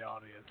rest of the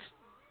audience.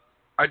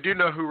 I do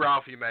know who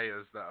Ralphie May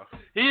is, though.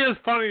 He is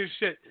funny as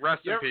shit.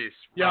 Rest in peace,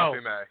 Yo,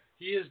 Ralphie May.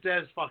 He is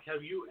dead as fuck.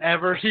 Have you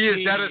ever He seen...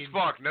 is dead as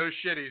fuck. No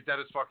shit, he's dead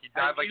as fuck. He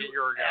died like a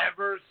year ago. Have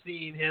you ever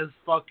seen his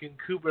fucking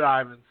scuba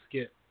diving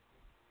skit?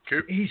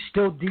 He's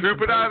still deep.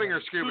 Scuba diving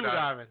or scuba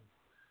diving?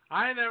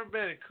 I ain't never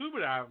been in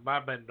scuba diving, but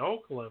I've been in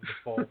Oakland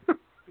before.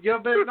 You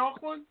ever been in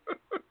Oakland?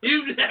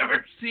 You've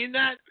never seen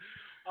that?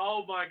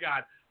 Oh, my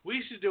God.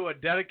 We should do a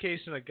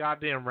dedication of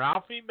goddamn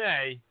Ralphie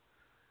May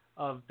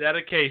of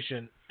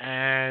dedication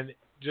and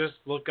just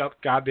look up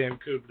goddamn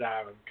scuba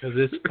diving because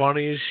it's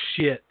funny as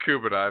shit.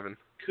 Scuba diving.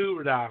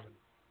 Scuba diving.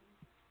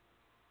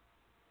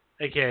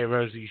 AKA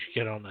Rosie, you should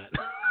get on that.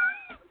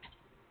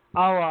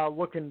 I'll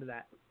look into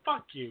that.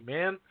 Fuck you,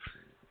 man.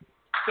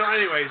 So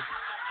anyways.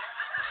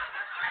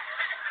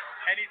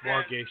 And he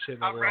More said, gay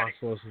shit I'm nobody ready. wants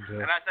to listen to.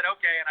 And I said,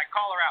 okay, and I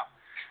call her out.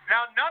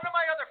 Now, none of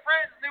my other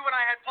friends knew what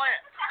I had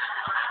planned.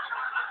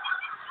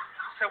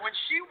 So when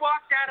she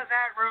walked out of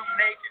that room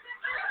naked,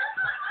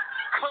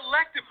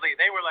 collectively,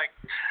 they were like,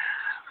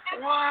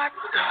 what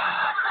the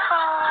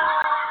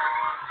fuck?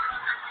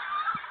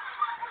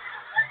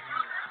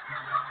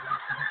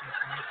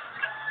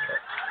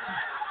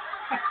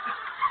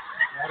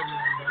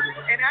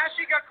 And as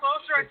she got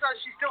closer, I saw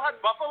she still had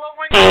buffalo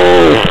wings.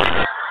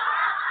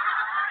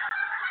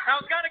 I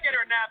was going to get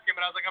her a napkin,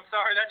 but I was like, I'm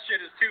sorry, that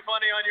shit is too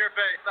funny on your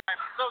face. I'm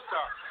so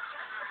sorry.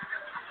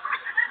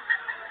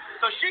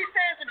 So she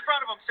stands in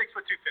front of him, 6'2",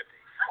 250.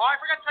 Oh, I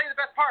forgot to tell you the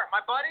best part.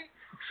 My buddy,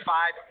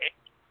 5'8".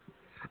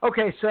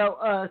 Okay, so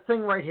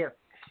thing right here.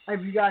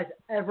 Have you guys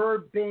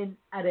ever been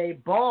at a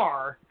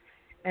bar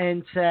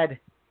and said,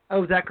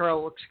 "Oh, that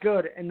girl looks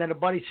good," and then a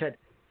buddy said,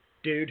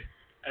 "Dude,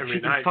 Every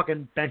she night. can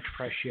fucking bench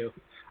press you."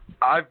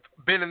 I've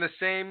been in the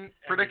same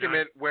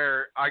predicament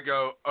where I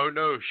go, oh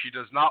no, she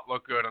does not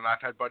look good, and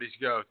I've had buddies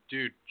go,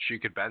 dude, she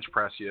could bench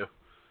press you.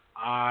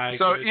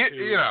 So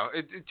you know,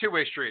 it's a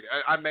two-way street.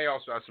 I may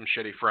also have some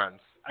shitty friends.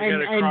 I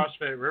get a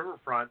CrossFit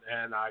Riverfront,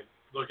 and I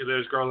look at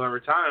those girls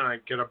every time, and I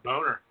get a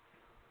boner.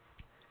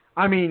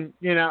 I mean,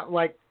 you know,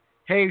 like,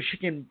 hey, she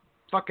can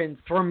fucking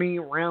throw me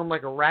around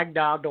like a rag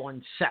doll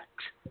doing sex.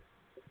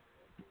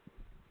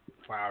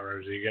 Wow,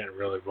 Rosie, you're getting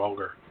really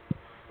vulgar.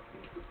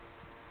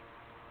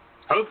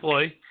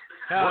 Hopefully.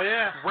 Hell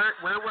yeah.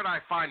 Where would I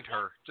find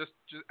her? Just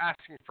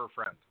asking for a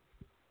friend.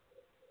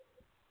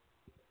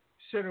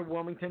 Center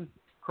Wilmington,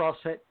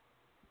 CrossFit.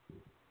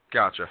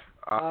 Gotcha.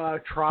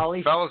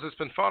 Trolley. Fellas, it's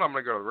been fun. I'm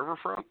going to go to the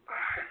Riverfront.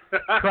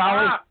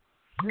 Trolley.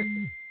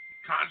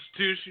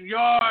 Constitution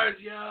Yards,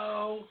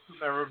 yo.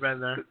 Never been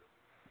there.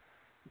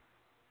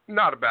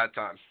 Not a bad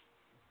time.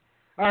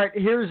 All right,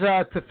 here's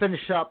to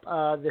finish up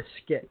this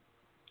skit.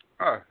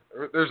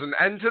 There's an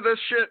end to this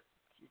shit?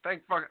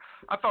 Thank fuck.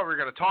 I thought we were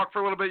gonna talk for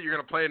a little bit. You're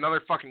gonna play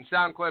another fucking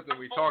sound clip, and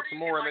we talk some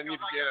more, and then you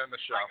get in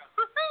the show.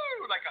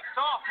 Like a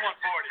soft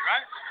 140,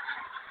 right?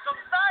 So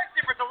the size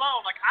difference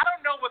alone, like I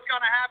don't know what's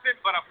gonna happen,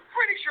 but I'm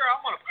pretty sure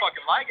I'm gonna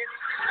fucking like it.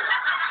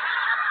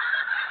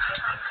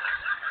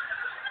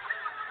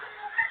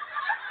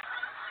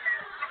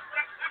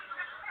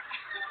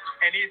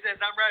 And he says,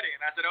 I'm ready.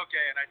 And I said,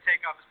 okay. And I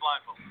take off his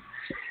blindfold.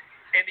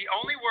 And the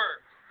only word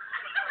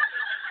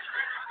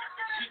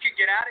he could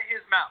get out of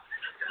his mouth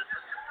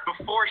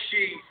before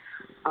she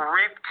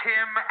ripped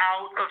him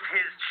out of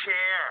his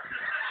chair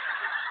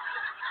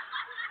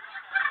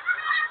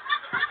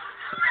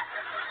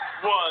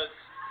was,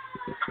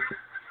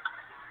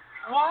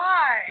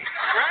 why?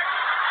 Right?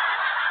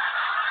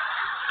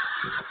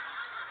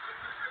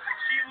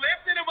 She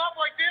lifted him up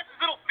like this. His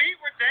little feet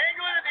were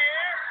dangling in the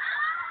air.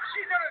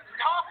 She started to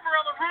toss him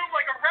around the room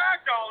like a rag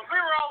doll, and we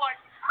were all like,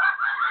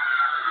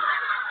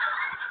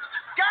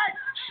 guys,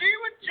 she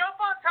would jump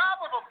on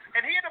top of him,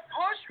 and he had to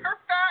push her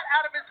fat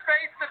out of his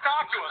face to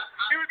talk to us.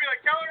 He would be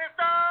like, tell her to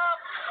stop.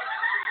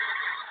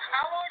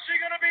 How long is she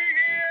going to be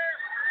here?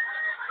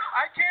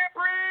 I can't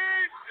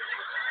breathe.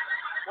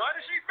 Why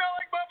does she smell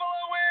like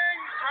buffalo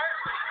wings?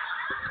 Right?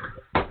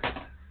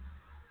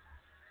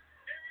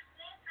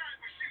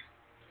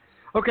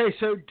 Okay,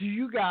 so do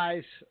you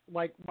guys,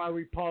 like, while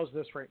we pause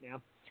this right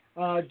now,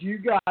 do you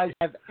guys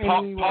have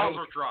any Pause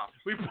or drop.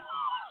 We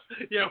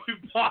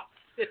paused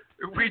it.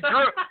 We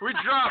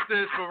dropped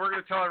this, but we're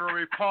gonna tell everyone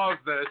we paused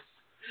this.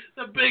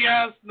 The big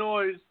ass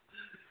noise.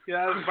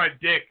 Yeah, that was my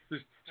dick.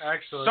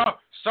 Actually.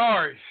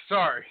 Sorry.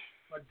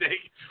 My dick.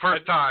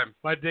 First time.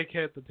 My dick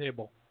hit the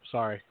table.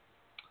 Sorry.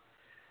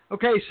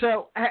 Okay,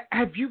 so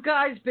have you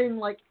guys been,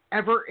 like,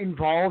 ever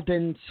involved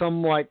in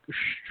some, like,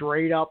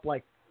 straight up,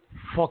 like,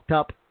 fucked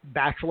up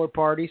bachelor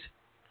parties?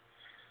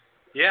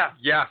 Yeah.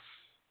 Yes.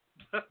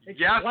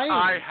 Yes, Explain.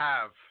 I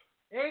have.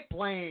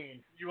 Explain.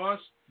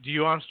 Do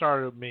you want to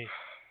start with me?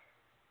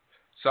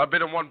 So I've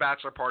been in one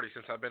bachelor party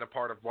since I've been a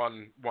part of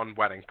one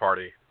wedding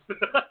party.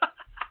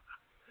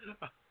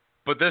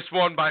 But this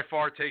one by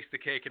far takes the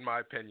cake in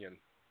my opinion.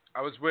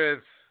 I was with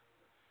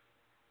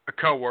a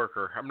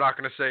coworker. I'm not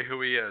going to say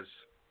who he is.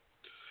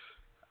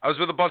 I was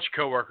with a bunch of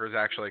coworkers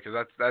actually,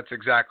 because that's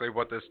exactly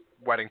what this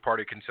wedding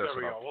party consists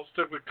There we of. go. We'll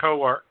stick with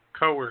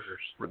coworkers.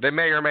 They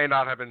may or may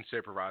not have been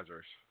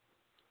supervisors.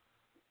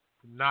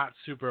 Not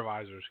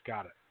supervisors.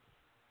 Got it.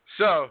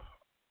 So,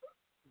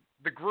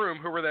 the groom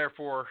who we're there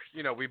for,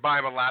 we buy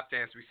him a lap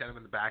dance. We send him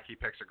in the back. He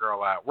picks a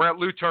girl out. We're at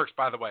Lou Turk's,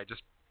 by the way.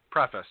 Just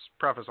preface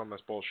on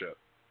this bullshit.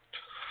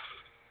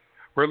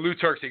 We're at Lou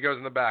Turk's. He goes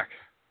in the back.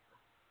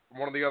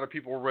 One of the other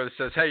people we're with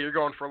says, hey, you're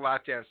going for a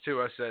lap dance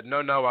too. I said,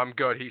 no, I'm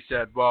good. He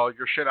said, well,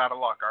 you're shit out of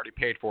luck. I already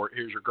paid for it.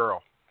 Here's your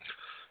girl.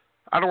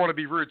 I don't want to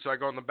be rude, so I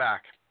go in the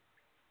back.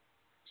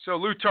 So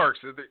Lou Turk's,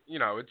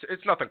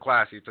 it's nothing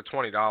classy. It's a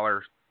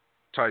 $20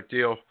 type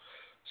deal.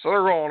 So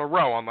they're all in a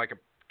row on like a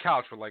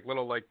couch with like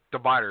little like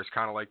dividers,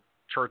 kind of like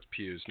church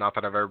pews. Not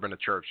that I've ever been to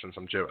church since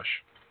I'm Jewish.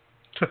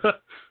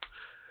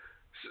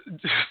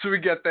 So we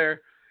get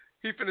there.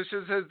 He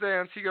finishes his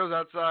dance. He goes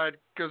outside,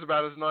 goes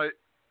about his night.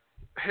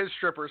 His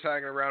stripper's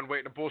hanging around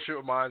waiting to bullshit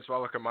with mine. So I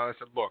look at mine. I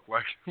said, look,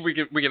 like we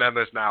can end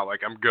this now.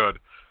 Like I'm good.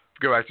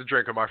 Go back to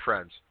drink with my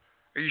friends.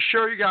 Are you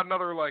sure you got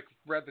another like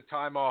read the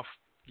time off?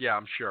 Yeah,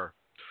 I'm sure.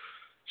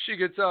 She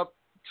gets up.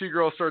 Two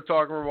girls start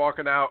talking. We're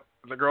walking out.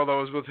 The girl that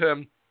was with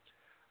him,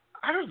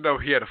 I didn't know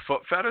he had a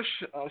foot fetish.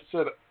 I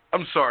said,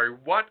 I'm sorry,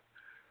 what?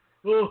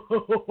 I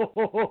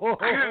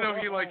didn't know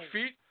he liked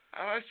feet.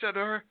 And I said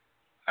to her,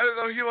 I didn't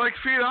know he liked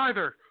feet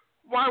either.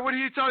 Why would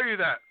he tell you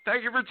that?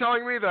 Thank you for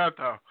telling me that,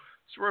 though.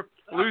 So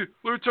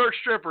Lou Turk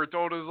stripper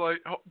told us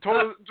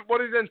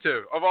what he's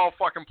into, of all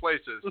fucking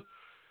places.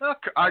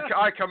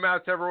 I come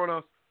out to everyone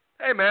else,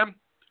 hey, man,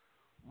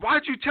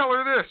 why'd you tell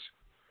her this?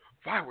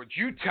 Why would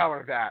you tell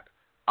her that?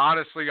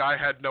 Honestly, I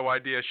had no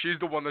idea. She's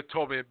the one that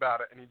told me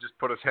about it, and he just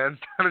put his hands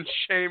down in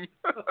shame.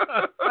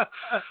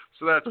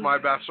 So that's my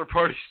bachelor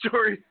party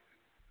story.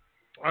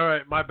 All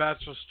right, my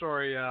bachelor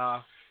story.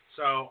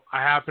 So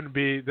I happen to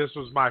be, this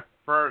was my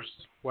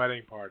first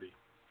wedding party.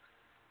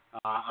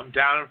 I'm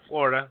down in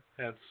Florida.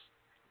 That's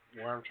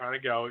where I'm trying to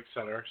go, et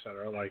cetera, et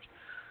cetera. Like,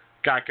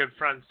 got good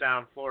friends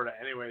down in Florida.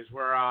 Anyways,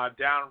 we're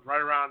down right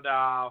around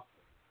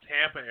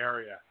Tampa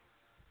area.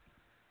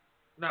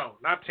 No,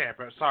 not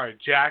Tampa. Sorry,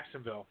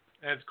 Jacksonville.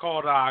 And it's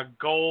called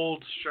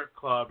Gold Strip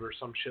Club or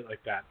some shit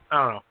like that.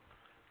 I don't know.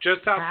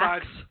 Just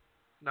outside.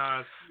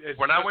 No, it's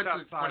when I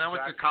just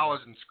went to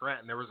college in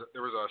Scranton, there was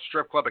a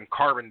strip club in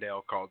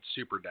Carbondale called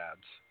Super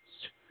Dads.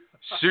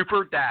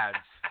 Super Dads.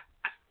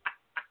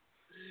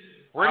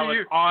 Where do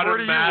you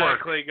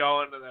automatically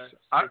go into the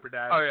Super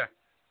Dads? Oh yeah,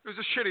 it was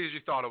as shitty as you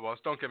thought it was.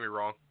 Don't get me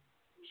wrong,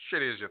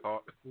 shitty as you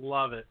thought.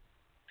 Love it.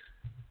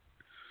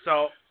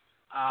 So,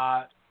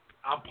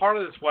 I'm part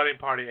of this wedding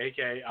party,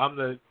 aka I'm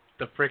the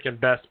freaking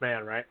best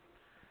man, right?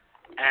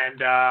 And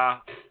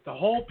the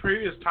whole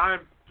previous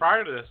time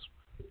prior to this,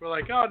 we're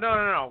like, oh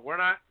no, we're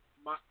not.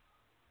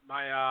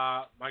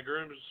 My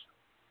groom's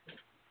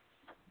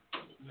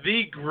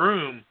the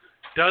groom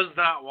does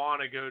not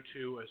want to go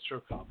to a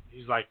strip club.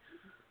 He's like,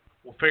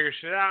 we'll figure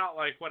shit out,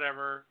 like,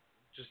 whatever.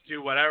 Just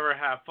do whatever,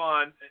 have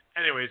fun.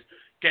 Anyways,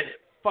 get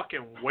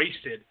fucking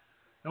wasted.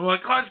 And we're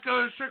like, let's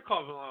go to a strip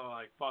club. And I'm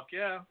like, fuck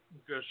yeah,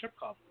 let's go to a strip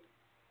club.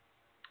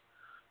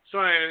 So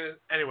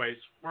anyways,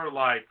 we're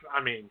like,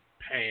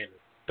 paying.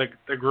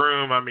 The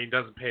groom,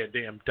 doesn't pay a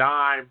damn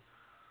dime.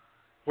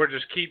 We're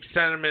just keep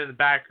sending him in the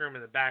back room,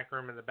 in the back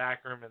room, in the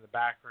back room, in the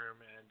back room.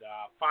 And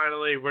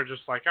finally, we're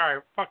just like, all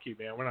right, fuck you,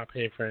 man. We're not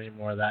paying for any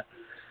more of that.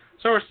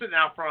 So we're sitting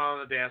out front on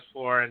the dance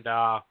floor, and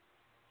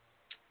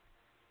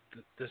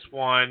this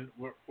one,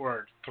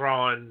 we're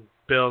throwing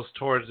bills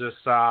towards this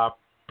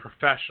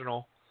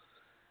professional.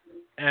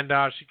 And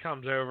she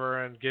comes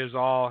over and gives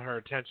all her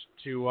attention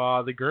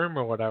to the groom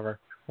or whatever.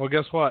 Well,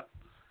 guess what?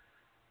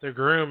 The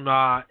groom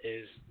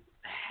is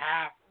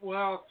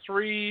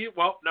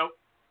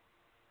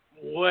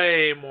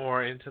way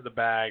more into the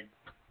bag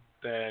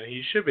than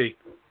he should be,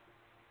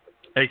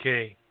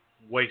 a.k.a.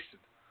 wasted.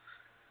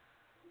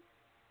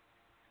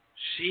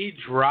 She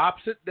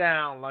drops it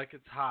down like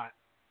it's hot,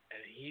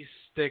 and he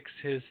sticks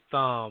his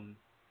thumb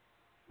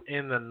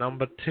in the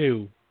number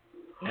 2.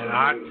 And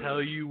I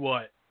tell you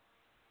what.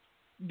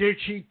 Did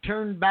she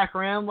turn back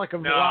around like a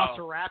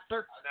velociraptor?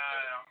 No.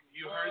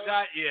 You heard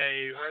that? Yeah,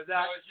 you heard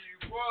that?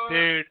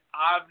 Dude,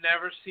 I've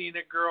never seen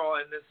a girl,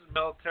 and this is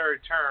military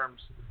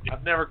terms,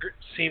 I've never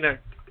seen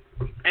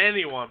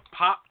anyone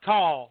pop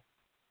tall.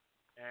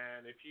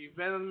 And if you've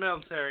been in the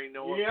military, you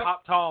know what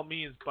pop tall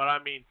means. But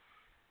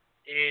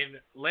in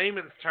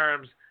layman's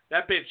terms,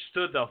 that bitch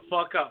stood the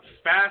fuck up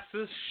fast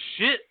as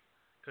shit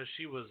because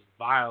she was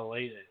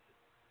violated.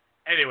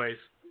 Anyways,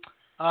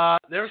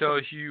 there were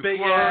some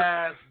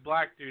big-ass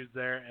black dudes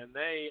there, and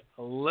they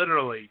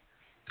literally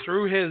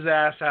threw his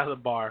ass out of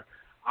the bar.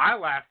 I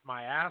laughed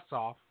my ass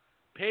off,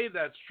 paid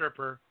that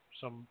stripper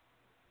some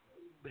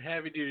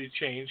heavy-duty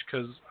change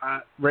because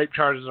rape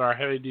charges are a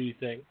heavy-duty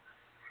thing.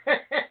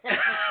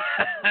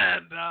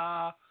 And,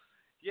 I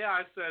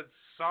said,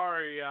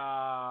 sorry,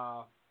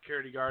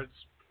 security guards,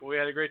 but we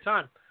had a great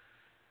time.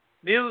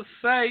 Needless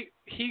to say,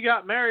 he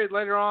got married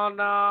later on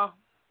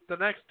the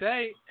next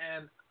day,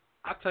 and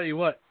I'll tell you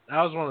what,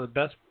 that was one of the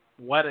best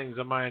weddings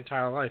of my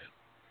entire life.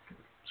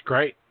 It's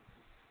great.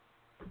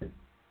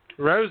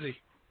 Rosie,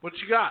 what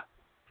you got?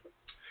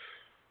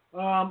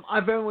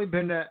 I've only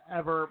been to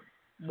ever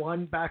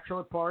one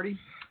bachelor party,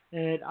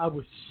 and I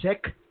was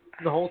sick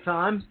the whole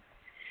time.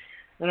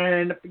 And I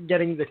ended up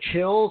getting the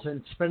chills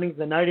and spending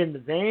the night in the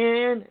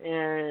van.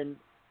 And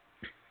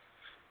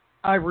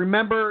I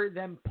remember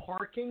them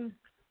parking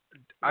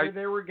where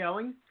they were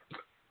going.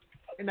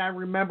 And I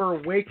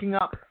remember waking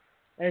up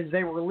as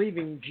they were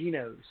leaving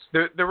Gino's.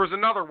 There was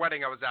another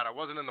wedding I was at. I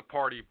wasn't in the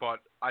party, but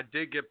I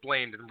did get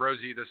blamed. And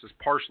Rosie, this is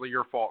partially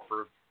your fault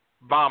for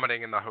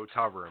vomiting in the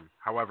hotel room.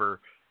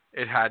 However,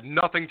 it had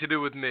nothing to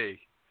do with me.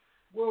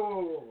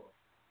 Whoa.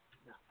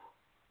 No.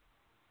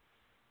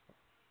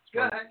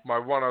 Go ahead. My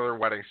one other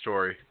wedding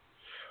story.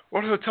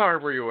 What hotel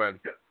room were you in?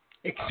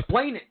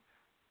 Explain it.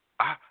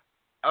 I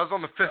was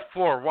on the 5th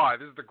floor. Why?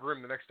 This is the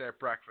groom the next day at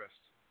breakfast.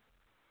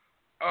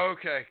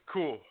 Okay,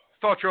 cool.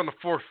 Thought you were on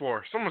the 4th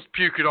floor. Someone's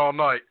puking all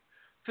night.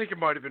 Think it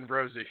might have been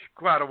Rosie.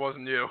 Glad it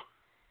wasn't you.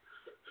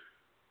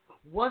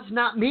 Was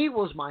not me,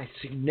 was my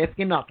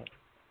significant other.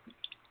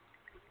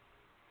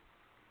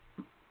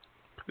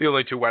 The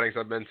only 2 weddings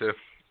I've been to.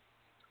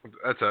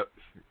 That's it.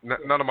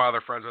 None of my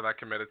other friends are that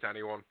committed to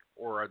anyone,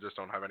 or I just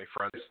don't have any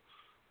friends.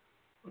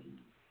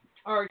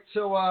 All right,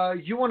 so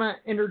you want to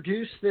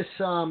introduce this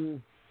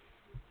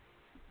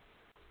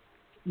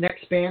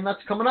next band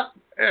that's coming up?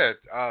 Yeah,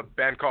 a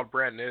band called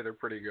Brand New. They're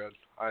pretty good.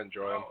 I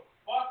enjoy them. Oh,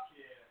 fuck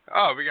yeah.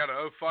 Oh, we got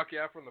an fuck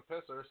yeah from the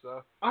Pisser,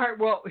 so. All right,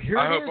 well, here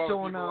I it hope is other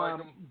people like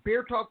on 'em.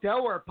 Beer Talk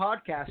Delaware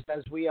podcast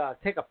as we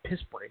take a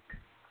piss break.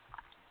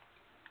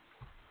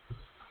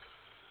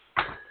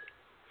 I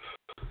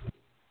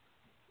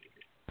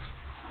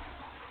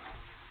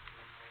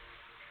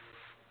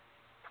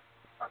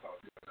thought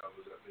that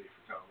was at me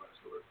for telling that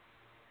story.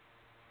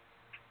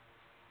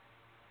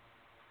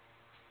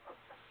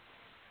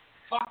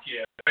 Fuck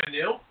yeah. Brand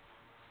new?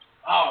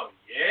 Oh,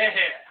 yeah.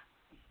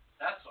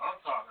 That's what I'm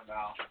talking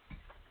about.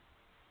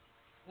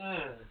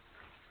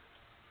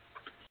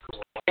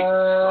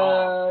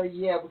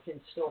 Yeah, we can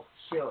still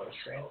hear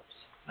ourselves.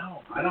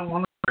 No, I don't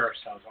want to hear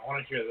ourselves. I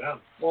want to hear them.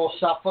 Well,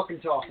 stop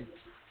fucking talking.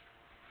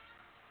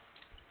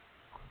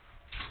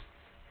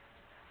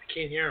 I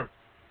can't hear them.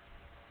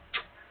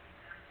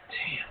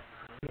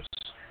 Damn.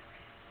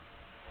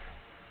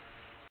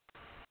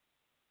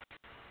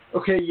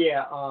 Okay,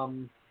 yeah,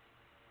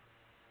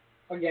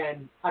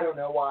 again, I don't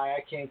know why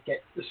I can't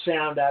get the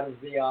sound out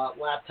of the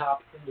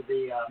laptop into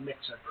the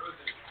mixer.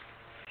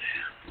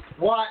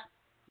 What?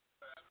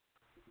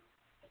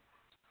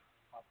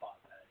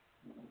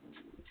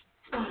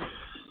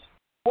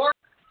 What?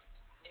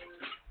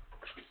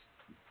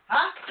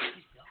 Huh?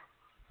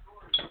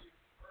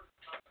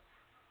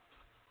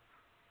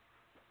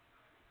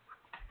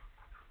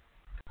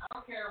 I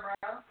don't care,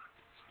 bro.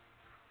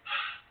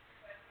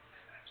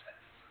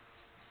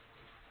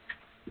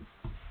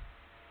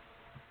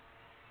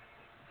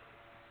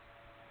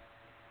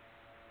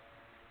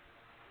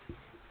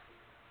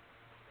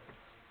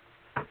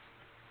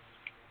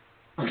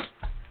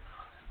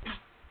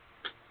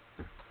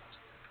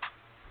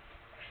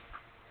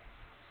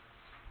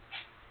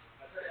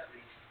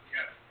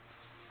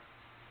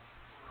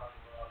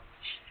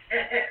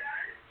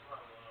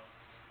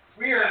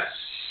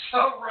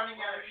 so running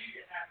out of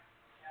shit.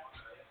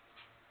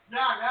 No.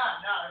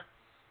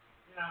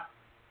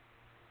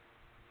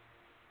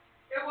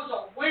 It was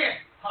a win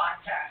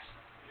podcast.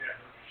 Yeah,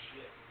 no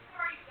shit.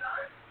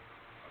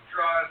 I'm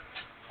trying.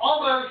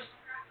 Almost.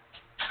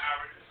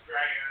 We're just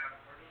dragging out.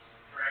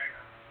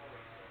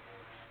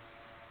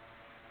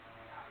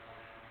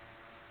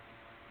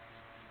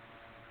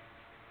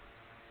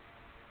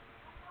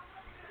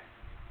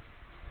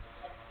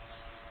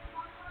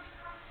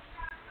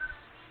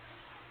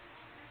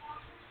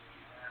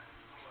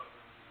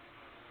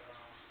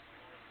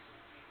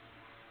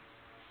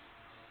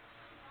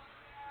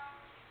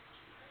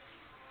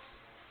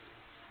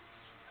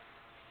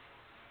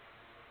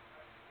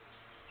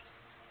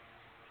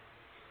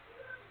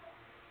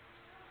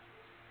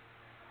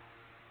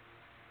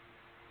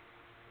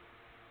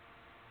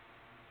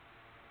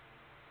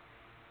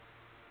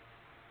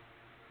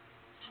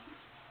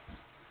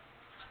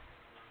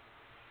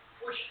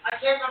 Which I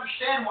can't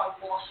understand why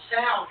we lost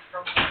sound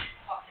from the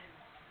fucking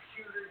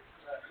computer.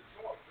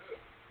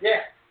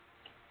 Yeah.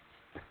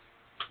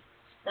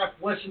 I have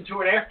to listen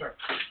to it after.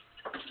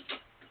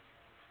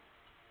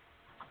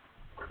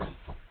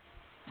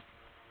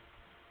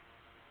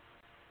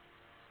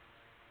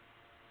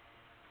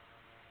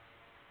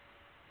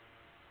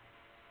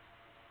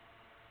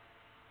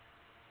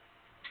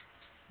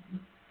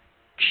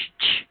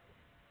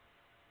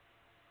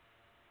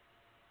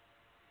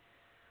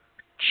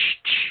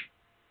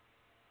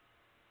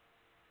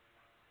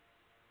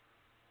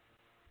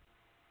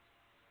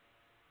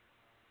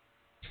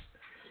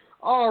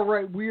 All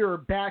right, we are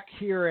back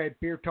here at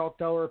Beer Talk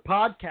Dollar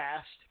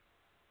Podcast.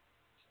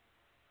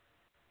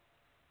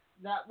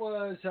 That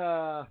was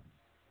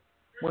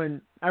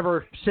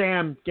whenever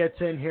Sam gets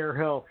in here,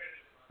 he'll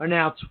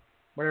announce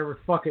whatever the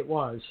fuck it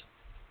was.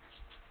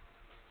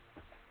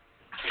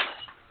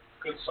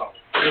 Good song.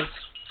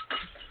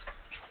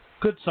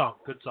 Good song.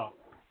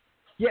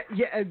 Yeah,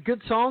 a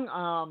good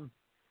song.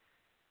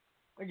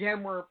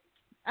 Again, we're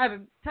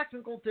having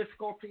technical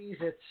difficulties.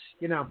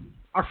 It's,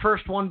 our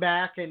first one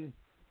back in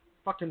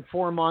fucking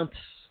 4 months.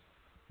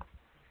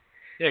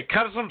 Yeah,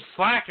 cut us some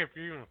slack if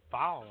you even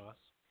follow us.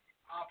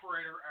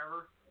 Operator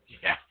error.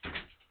 Yeah.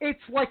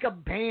 It's like a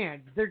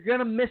band. They're going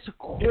to miss a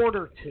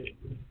quarter or two.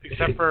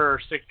 Except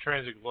for Sick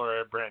Transit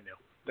Gloria brand new.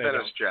 Then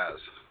it's jazz.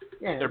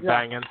 Yeah, They're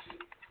banging.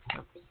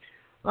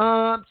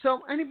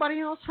 So, anybody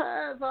else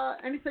have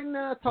anything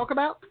to talk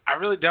about? I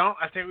really don't.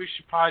 I think we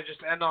should probably just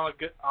end on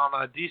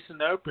a decent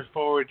note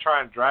before we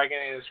try and drag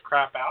any of this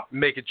crap out.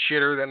 Make it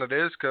shitter than it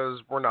is,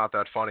 because we're not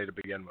that funny to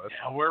begin with.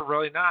 Yeah, we're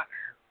really not.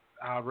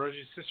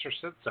 Rosie's sister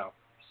said so.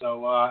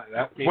 So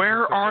that means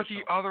where it's are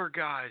official. the other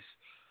guys?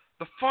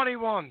 The funny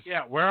ones.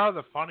 Yeah, where are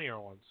the funnier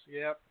ones?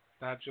 Yep,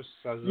 that just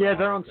says it. Yeah, all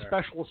they're right on there.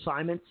 special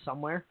assignment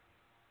somewhere.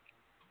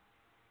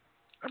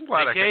 I'm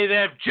glad Okay, they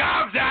have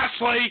jobs,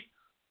 Ashley.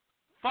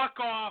 Fuck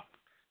off.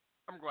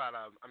 I'm glad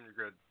I'm your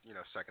good,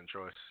 second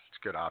choice. It's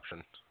a good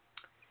option.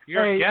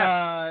 You're a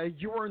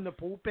guest. You were in the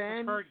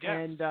bullpen, For a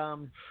guest.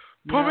 and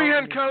Put me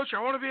in, coach. I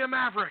want to be a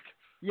Maverick.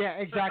 Yeah,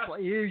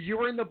 exactly. you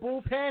were in the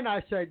bullpen.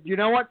 I said, you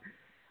know what?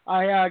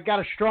 I got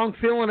a strong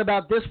feeling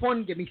about this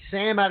one. Give me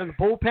Sam out of the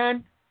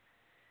bullpen.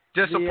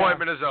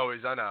 Disappointment as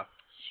always. I know.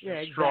 Yeah,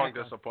 exactly. Strong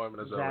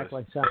disappointment as always.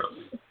 Exactly. So,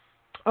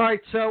 all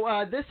right.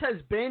 So this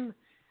has been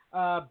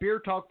Beer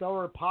Talk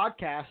Dollar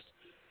Podcast.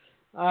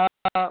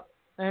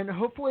 And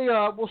hopefully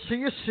we'll see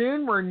you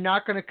soon. We're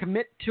not going to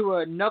commit to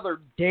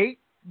another date,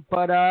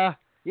 but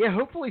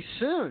hopefully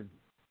soon.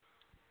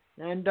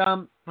 And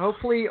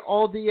hopefully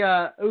all the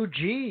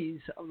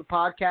OGs of the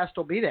podcast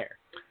will be there.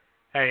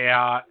 Hey,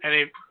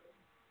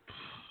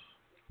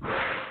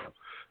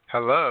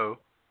 Hello.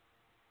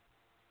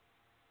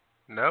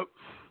 Nope.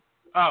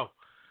 Oh,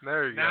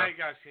 there you go. now you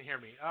guys can hear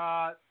me.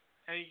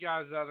 Any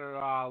guys that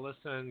are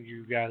listening,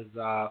 you guys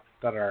that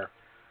are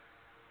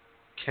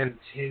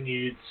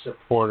continued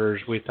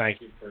supporters, we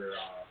thank you for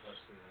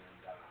listening,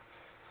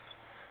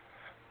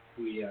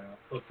 and we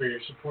look for your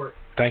support.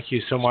 Thank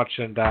you so much,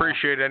 and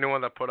appreciate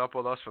anyone that put up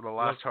with us for the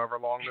last however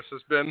long this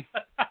has been.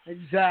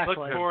 Exactly.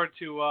 Look forward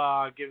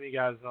to giving you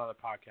guys another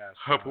podcast.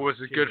 Hope it was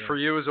as good for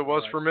you as it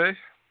was for me.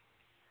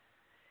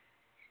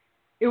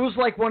 It was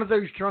like one of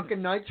those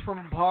drunken nights from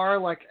a bar.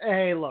 Like,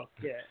 hey, look,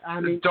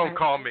 don't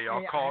call me.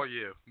 I'll call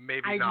you.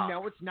 Maybe not. I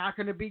know it's not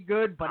going to be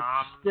good, but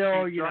it's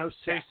still,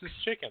 sex. Tastes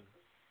chicken.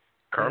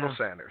 Colonel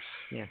Sanders.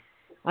 Yeah.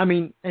 I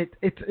mean,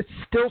 it's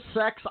still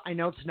sex. I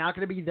know it's not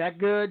going to be that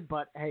good,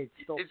 but hey,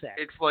 it's still sex.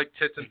 It's like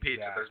tits and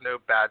pizza. Exactly. There's no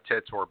bad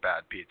tits or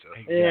bad pizza.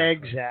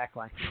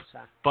 Exactly. So.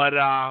 But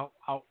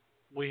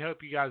we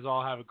hope you guys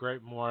all have a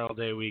great Memorial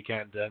Day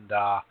weekend, and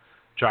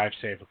drive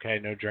safe, okay?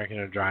 No drinking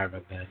or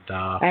driving.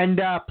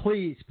 And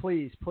please,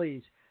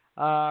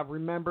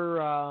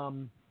 remember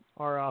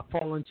our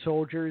fallen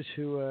soldiers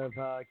who have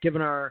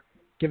given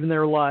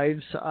their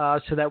lives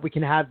so that we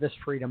can have this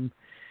freedom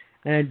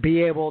and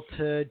be able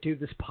to do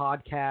this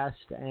podcast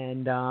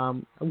and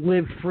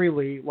live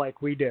freely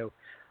like we do.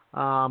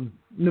 No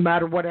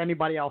matter what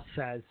anybody else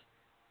says,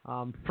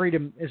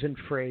 freedom isn't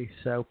free.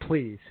 So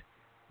please,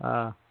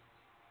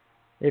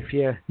 if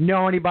you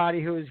know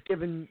anybody who has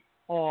given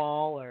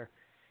all, or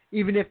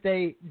even if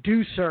they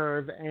do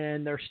serve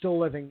and they're still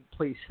living,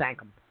 please thank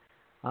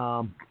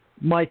them.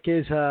 Mike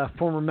is a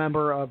former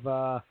member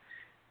of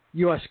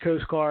U.S.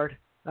 Coast Guard.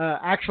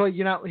 Actually,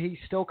 he's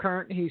still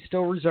current. He's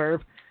still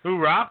reserve.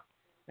 Hoorah!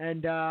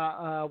 And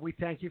we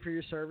thank you for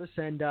your service.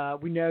 And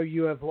we know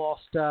you have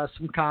lost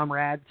some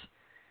comrades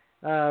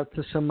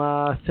to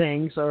some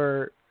things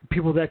or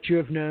people that you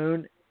have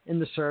known in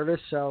the service.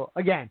 So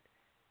again,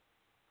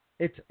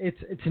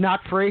 it's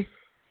not free.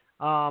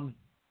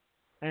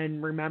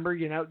 And remember,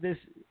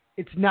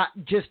 it's not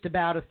just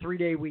about a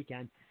 3-day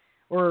weekend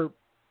or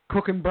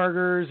cooking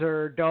burgers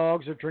or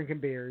dogs or drinking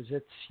beers.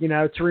 It's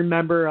to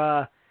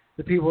remember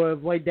the people who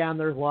have laid down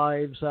their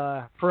lives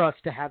for us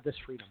to have this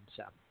freedom.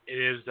 So it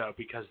is, though,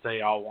 because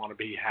they all want to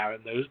be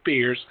having those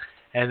beers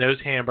and those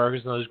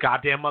hamburgers and those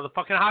goddamn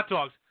motherfucking hot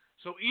dogs.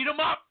 So eat them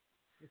up.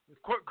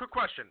 Quick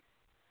question.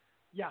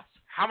 Yes.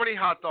 How many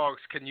hot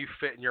dogs can you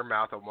fit in your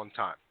mouth at one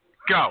time?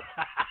 Go.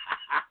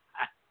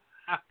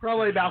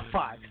 Probably about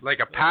 5. Like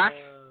a pack?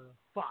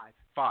 5.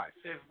 5.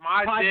 If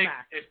Five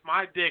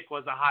my dick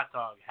was a hot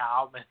dog,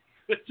 how many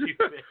would you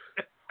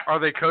fit? Are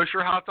they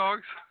kosher hot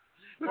dogs?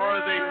 Or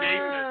are they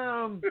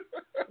Nathan?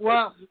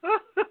 Well,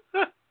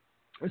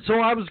 so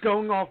I was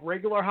going off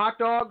regular hot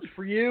dogs.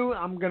 For you,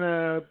 I'm going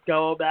to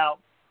go about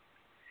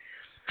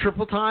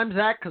triple times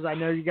that because I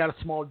know you got a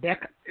small dick.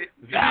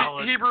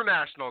 Hebrew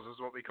Nationals is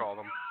what we call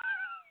them.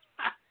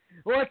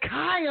 Like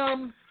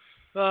Chaim.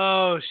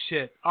 Oh,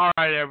 shit. All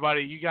right,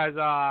 everybody. You guys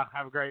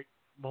have a great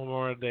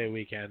Memorial Day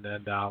weekend,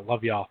 and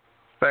love y'all.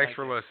 Thanks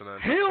for listening.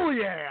 Hell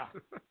yeah.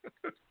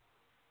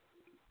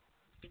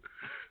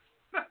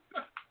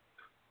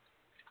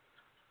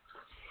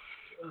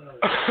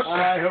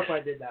 I hope I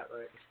did that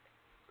right.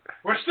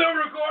 We're still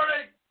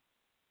recording.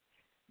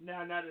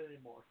 No, not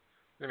anymore.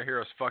 You're going to hear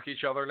us fuck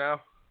each other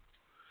now?